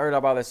talked about earlier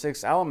about the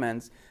 6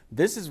 elements.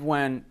 This is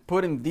when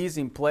putting these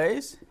in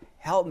place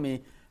helped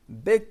me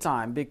big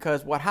time,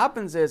 because what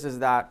happens is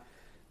that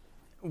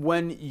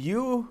when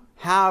you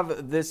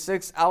have the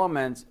 6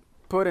 elements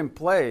put in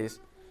place,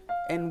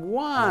 and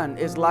one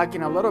is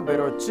lacking a little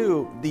bit or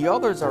 2, the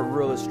others are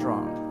really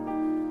strong.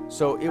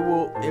 So it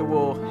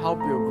will help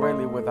you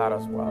greatly with that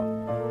as well.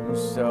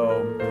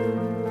 So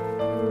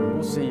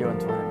we'll see you in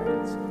 20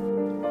 minutes.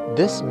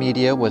 This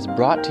media was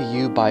brought to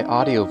you by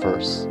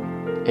Audioverse,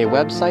 a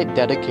website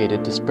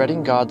dedicated to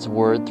spreading God's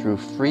Word through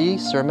free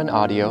sermon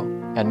audio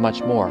and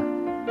much more.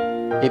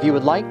 If you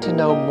would like to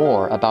know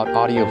more about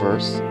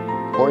Audioverse,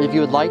 or if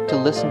you would like to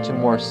listen to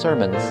more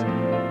sermons,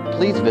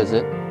 please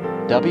visit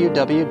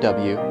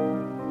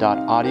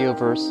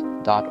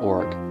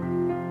www.audioverse.org.